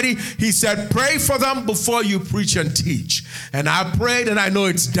it already. He said, pray for them before you preach and teach. And I prayed and I know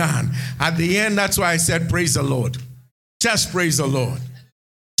it's done. At the end, that's why I said, praise the Lord. Just praise the Lord.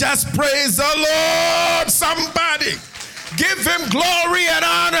 Just praise the Lord. Somebody. Give him glory and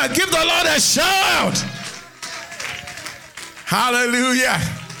honor. Give the Lord a shout. Hallelujah.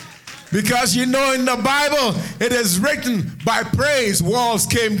 Because you know in the Bible, it is written, by praise, walls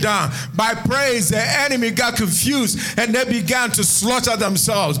came down. By praise, the enemy got confused and they began to slaughter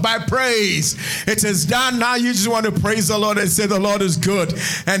themselves. By praise, it is done. Now you just want to praise the Lord and say the Lord is good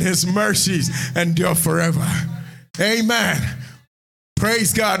and his mercies endure forever. Amen.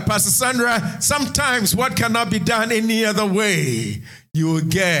 Praise God. Pastor Sandra, sometimes what cannot be done any other way, you will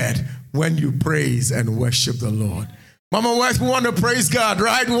get when you praise and worship the Lord. Mama Wife, we want to praise God,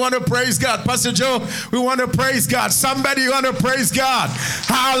 right? We want to praise God. Pastor Joe, we want to praise God. Somebody want to praise God.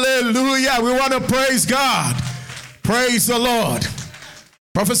 Hallelujah. We want to praise God. Praise the Lord.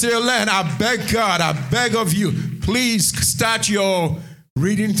 Professor Yolande, I beg God, I beg of you, please start your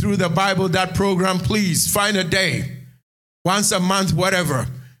reading through the Bible, that program. Please find a day, once a month, whatever,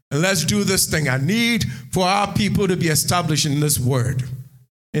 and let's do this thing. I need for our people to be established in this word,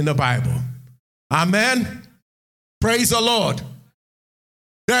 in the Bible. Amen. Praise the Lord.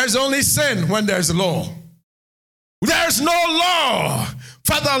 There's only sin when there's law. There's no law.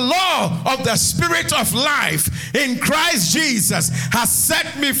 For the law of the Spirit of life in Christ Jesus has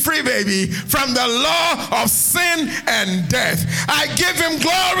set me free, baby, from the law of sin and death. I give him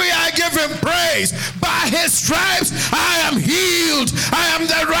glory. I give him praise. By his stripes, I am healed. I am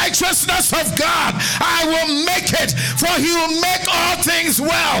the righteousness of God. I will make it, for he will make all things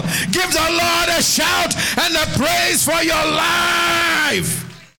well. Give the Lord a shout and a praise for your life.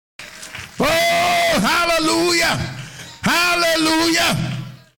 Oh, hallelujah. Hallelujah.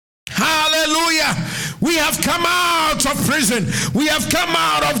 Hallelujah. We have come out of prison. We have come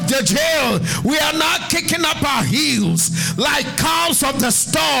out of the jail. We are not kicking up our heels like calves of the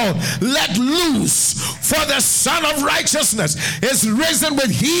stall, let loose. For the Son of Righteousness is risen with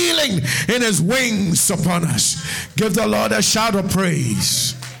healing in his wings upon us. Give the Lord a shout of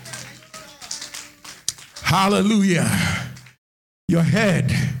praise. Hallelujah. Your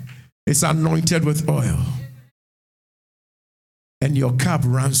head is anointed with oil, and your cup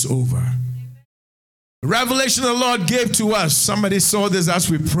runs over. The revelation the Lord gave to us, somebody saw this as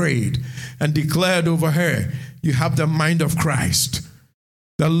we prayed and declared over her, you have the mind of Christ.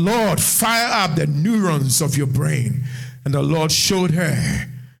 The Lord fired up the neurons of your brain, and the Lord showed her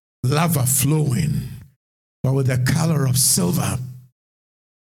lava flowing, but with the color of silver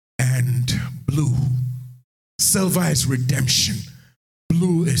and blue. Silver is redemption.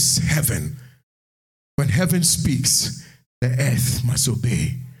 Blue is heaven. When heaven speaks, the earth must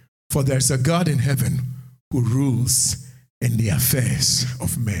obey. For there's a God in heaven who rules in the affairs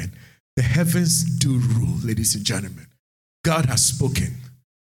of men. The heavens do rule, ladies and gentlemen. God has spoken.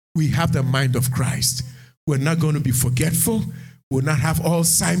 We have the mind of Christ. We're not going to be forgetful. We'll not have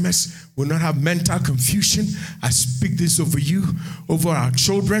Alzheimer's. We'll not have mental confusion. I speak this over you, over our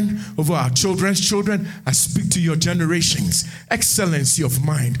children, over our children's children. I speak to your generations. Excellency of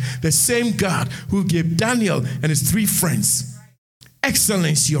mind. The same God who gave Daniel and his 3 friends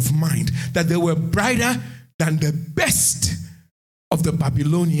excellency of mind, that they were brighter than the best of the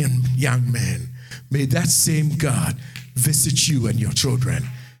Babylonian young men. May that same God visit you and your children.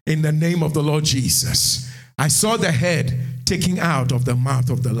 In the name of the Lord Jesus. I saw the head taken out of the mouth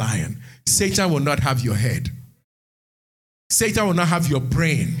of the lion. Satan will not have your head. Satan will not have your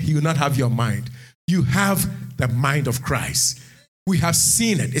brain. He will not have your mind. You have the mind of Christ. We have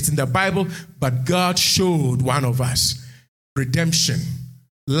seen it. It's in the Bible, but God showed one of us redemption,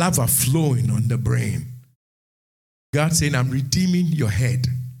 lava flowing on the brain. God saying, I'm redeeming your head.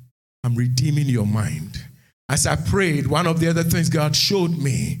 I'm redeeming your mind. As I prayed, one of the other things God showed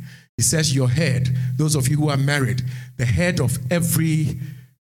me, He says, your head, those of you who are married, the head of every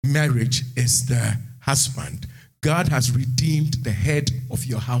marriage is the husband. God has redeemed the head of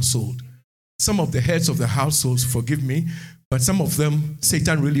your household. Some of the heads of the households, forgive me, but some of them,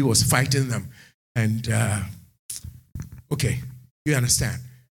 Satan really was fighting them. And, okay, you understand.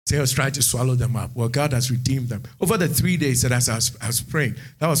 Satan was trying to swallow them up. Well, God has redeemed them. Over the 3 days that I was praying,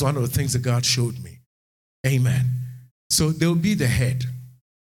 that was one of the things that God showed me. Amen. So they'll be the head.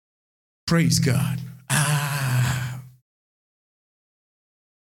 Praise God.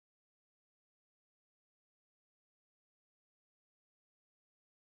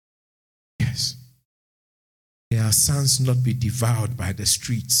 Yes. May our sons not be devoured by the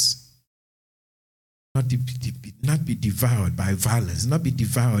streets. Not be devoured by violence. Not be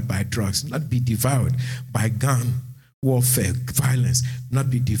devoured by drugs. Not be devoured by gun warfare, violence. Not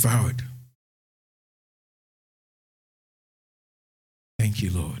be devoured. Thank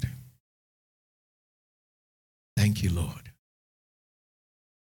you, Lord. Thank you, Lord.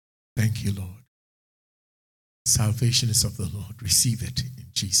 Thank you, Lord. Salvation is of the Lord. Receive it in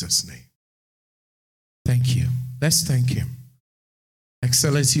Jesus' name. Thank you. Let's thank Him.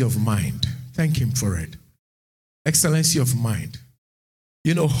 Excellency of mind. Thank Him for it. Excellency of mind.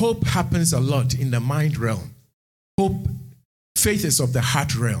 You know, hope happens a lot in the mind realm. Hope, faith is of the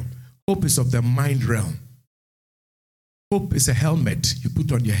heart realm. Hope is of the mind realm. Hope is a helmet you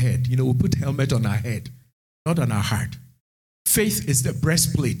put on your head. You know, we put helmet on our head, not on our heart. Faith is the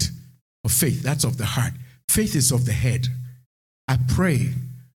breastplate of faith. That's of the heart. Faith is of the head. I pray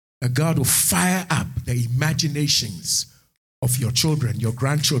that God will fire up the imaginations of your children, your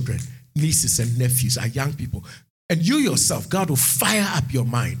grandchildren, nieces and nephews, our young people. And you yourself, God will fire up your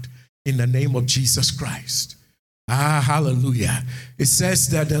mind in the name of Jesus Christ. Hallelujah. It says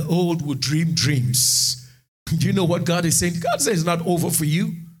that the old will dream dreams. Do you know what God is saying? God says it's not over for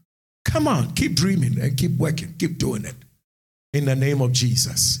you. Come on, keep dreaming and keep working, keep doing it. In the name of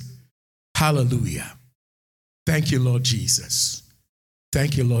Jesus. Hallelujah. Thank you, Lord Jesus.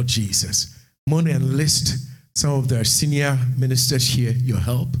 Thank you, Lord Jesus. I'm going to enlist some of the senior ministers here, your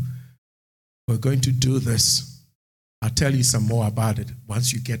help. We're going to do this. I'll tell you some more about it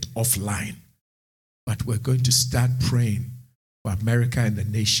once you get offline. But we're going to start praying for America and the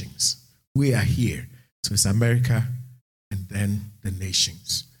nations. We are here. So it's America and then the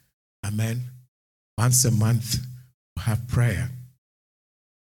nations. Amen. Once a month, we'll have prayer.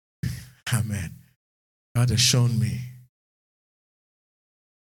 Amen. God has shown me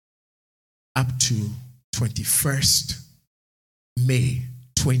up to 21st May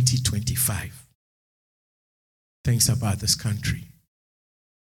 2025. Things about this country.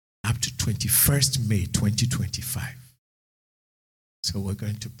 Up to 21st May 2025. So we're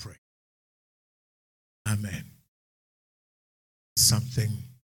going to pray. Amen. Something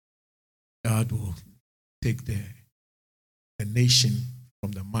God will take the nation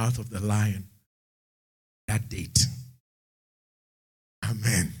from the mouth of the lion that date.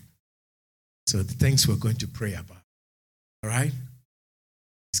 Amen. So the things we're going to pray about. All right?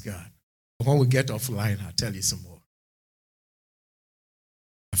 Praise God. When we get offline, I'll tell you some more.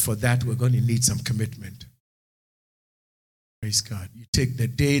 For that, we're going to need some commitment. Praise God. You take the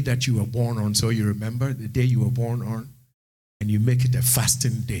day that you were born on, so you remember the day you were born on, and you make it a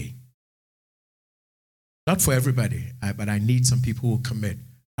fasting day. Not for everybody, but I need some people who commit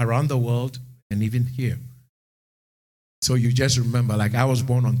around the world and even here. So you just remember, like I was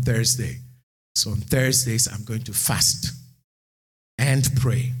born on Thursday. So on Thursdays, I'm going to fast and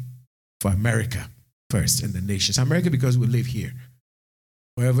pray for America first and the nations. America, because we live here.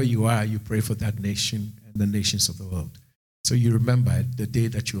 Wherever you are, you pray for that nation and the nations of the world. so you remember the day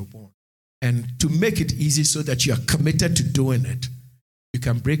that you were born. And to make it easy so that you are committed to doing it, you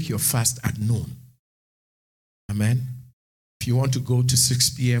can break your fast at noon. Amen. If you want to go to 6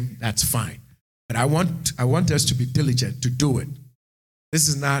 p.m., that's fine. But I want us to be diligent to do it. This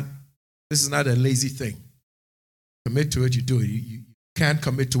is not a lazy thing. Commit to it, you do it. You can't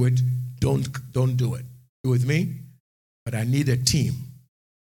commit to it, don't do it. You with me? But I need a team.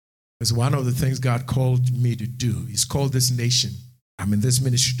 Because one of the things God called me to do, He's called this nation. I'm in this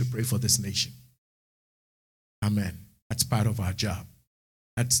ministry to pray for this nation. Amen. That's part of our job.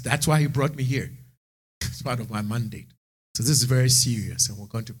 That's why He brought me here. It's part of my mandate. So this is very serious, and we're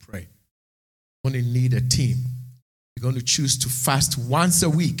going to pray. We're going to need a team. We're going to choose to fast once a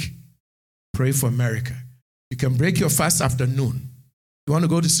week. Pray for America. You can break your fast after noon. You want to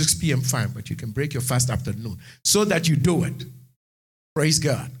go to 6 p.m., fine, but you can break your fast after noon so that you do it. Praise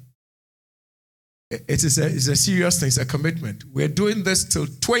God. It's a serious thing. It's a commitment. We're doing this till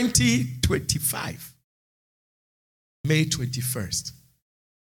 2025, May 21st.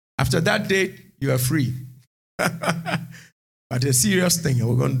 After that date, you are free. But it's a serious thing, and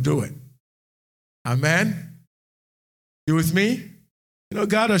we're going to do it. Amen? You with me? You know,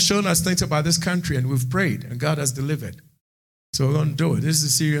 God has shown us things about this country, and we've prayed, and God has delivered. So we're going to do it. This is a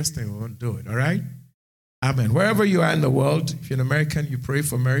serious thing. We're going to do it, all right? Amen. Wherever you are in the world, if you're an American, you pray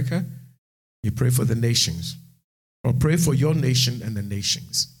for America. You pray for the nations. Or pray for your nation and the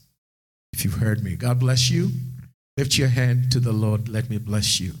nations. If you've heard me, God bless you. Lift your hand to the Lord. Let me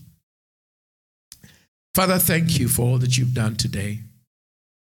bless you. Father, thank you for all that you've done today.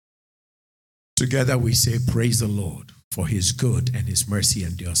 Together we say, praise the Lord, for His good and His mercy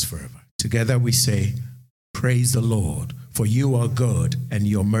endures forever. Together we say, praise the Lord, for you are good and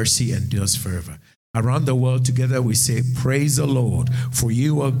your mercy endures forever. Around the world together we say, praise the Lord, for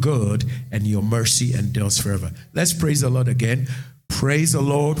you are good and your mercy endures forever. Let's praise the Lord again. Praise the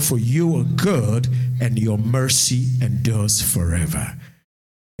Lord, for you are good and your mercy endures forever.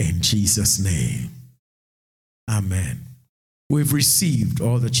 In Jesus' name. Amen. We've received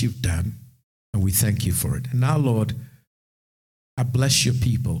all that you've done, and we thank you for it. And now, Lord, I bless your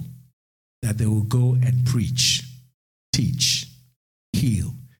people that they will go and preach, teach,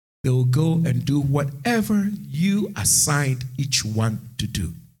 heal. They will go and do whatever you assigned each one to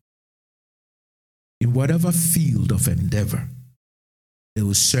do. In whatever field of endeavor, they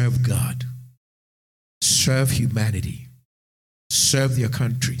will serve God, serve humanity, serve their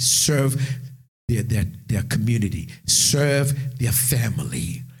country, serve their community, serve their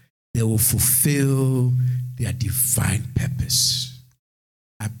family. They will fulfill their divine purpose.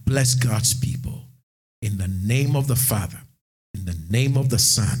 I bless God's people in the name of the Father, in the name of the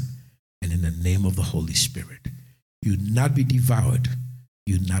Son, and in the name of the Holy Spirit. You will not be devoured.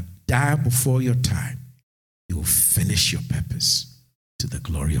 You will not die before your time. You will finish your purpose to the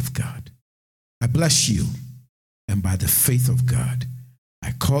glory of God. I bless you, and by the faith of God,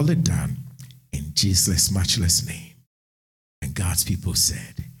 I call it done in Jesus' matchless name. And God's people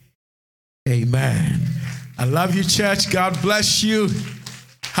said, amen. I love you, church. God bless you.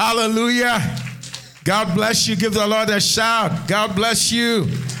 Hallelujah. God bless you. Give the Lord a shout. God bless you.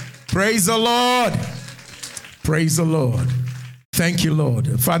 Praise the Lord. Praise the Lord. Thank you,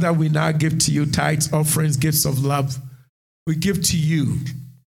 Lord. Father, we now give to you tithes, offerings, gifts of love. We give to you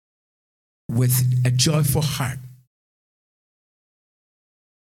with a joyful heart.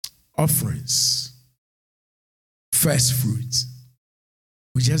 Offerings, first fruits.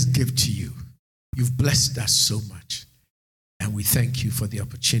 We just give to you. You've blessed us so much. And we thank you for the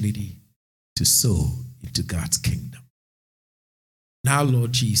opportunity to sow into God's kingdom. Now,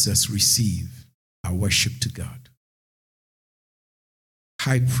 Lord Jesus, receive our worship to God.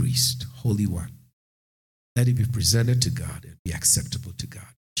 High Priest, Holy One, let it be presented to God and be acceptable to God.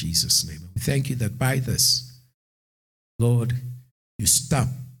 In Jesus' name. And we thank you that by this, Lord, you stop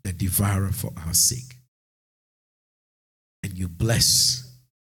the devourer for our sake. And you bless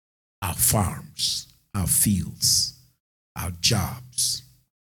our farms, our fields, our jobs,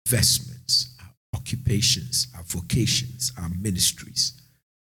 investments, our occupations, our vocations, our ministries.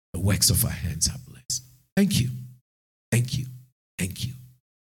 The works of our hands are blessed. Thank you. Thank you. Thank you. In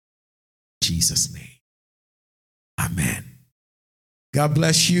Jesus' name. Amen. God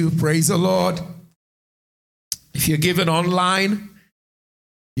bless you. Praise the Lord. If you're giving online,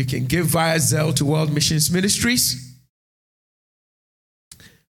 you can give via Zelle to World Missions Ministries.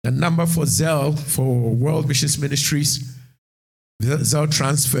 The number for Zelle for World Missions Ministries, Zelle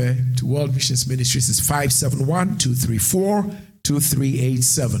transfer to World Missions Ministries is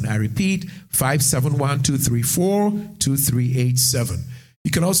 571-234-2387. I repeat, 571-234-2387.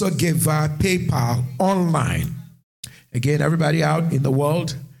 You can also give via PayPal online. Again, everybody out in the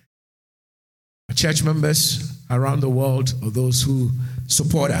world, church members around the world, or those who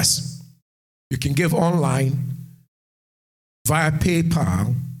support us, you can give online via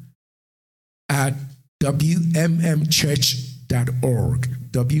PayPal at wmmchurch.org,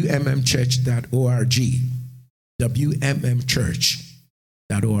 wmmchurch.org,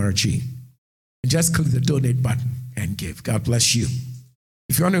 wmmchurch.org. And just click the donate button and give. God bless you.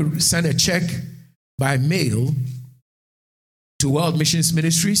 If you want to send a check by mail to World Missions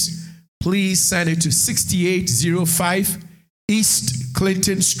Ministries, please send it to 6805 East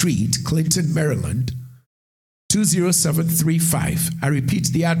Clinton Street, Clinton, Maryland, 20735. I repeat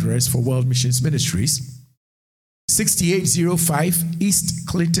the address for World Missions Ministries, 6805 East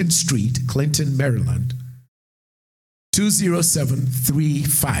Clinton Street, Clinton, Maryland,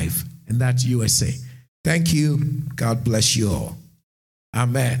 20735, and that's USA. Thank you. God bless you all.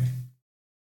 Amen.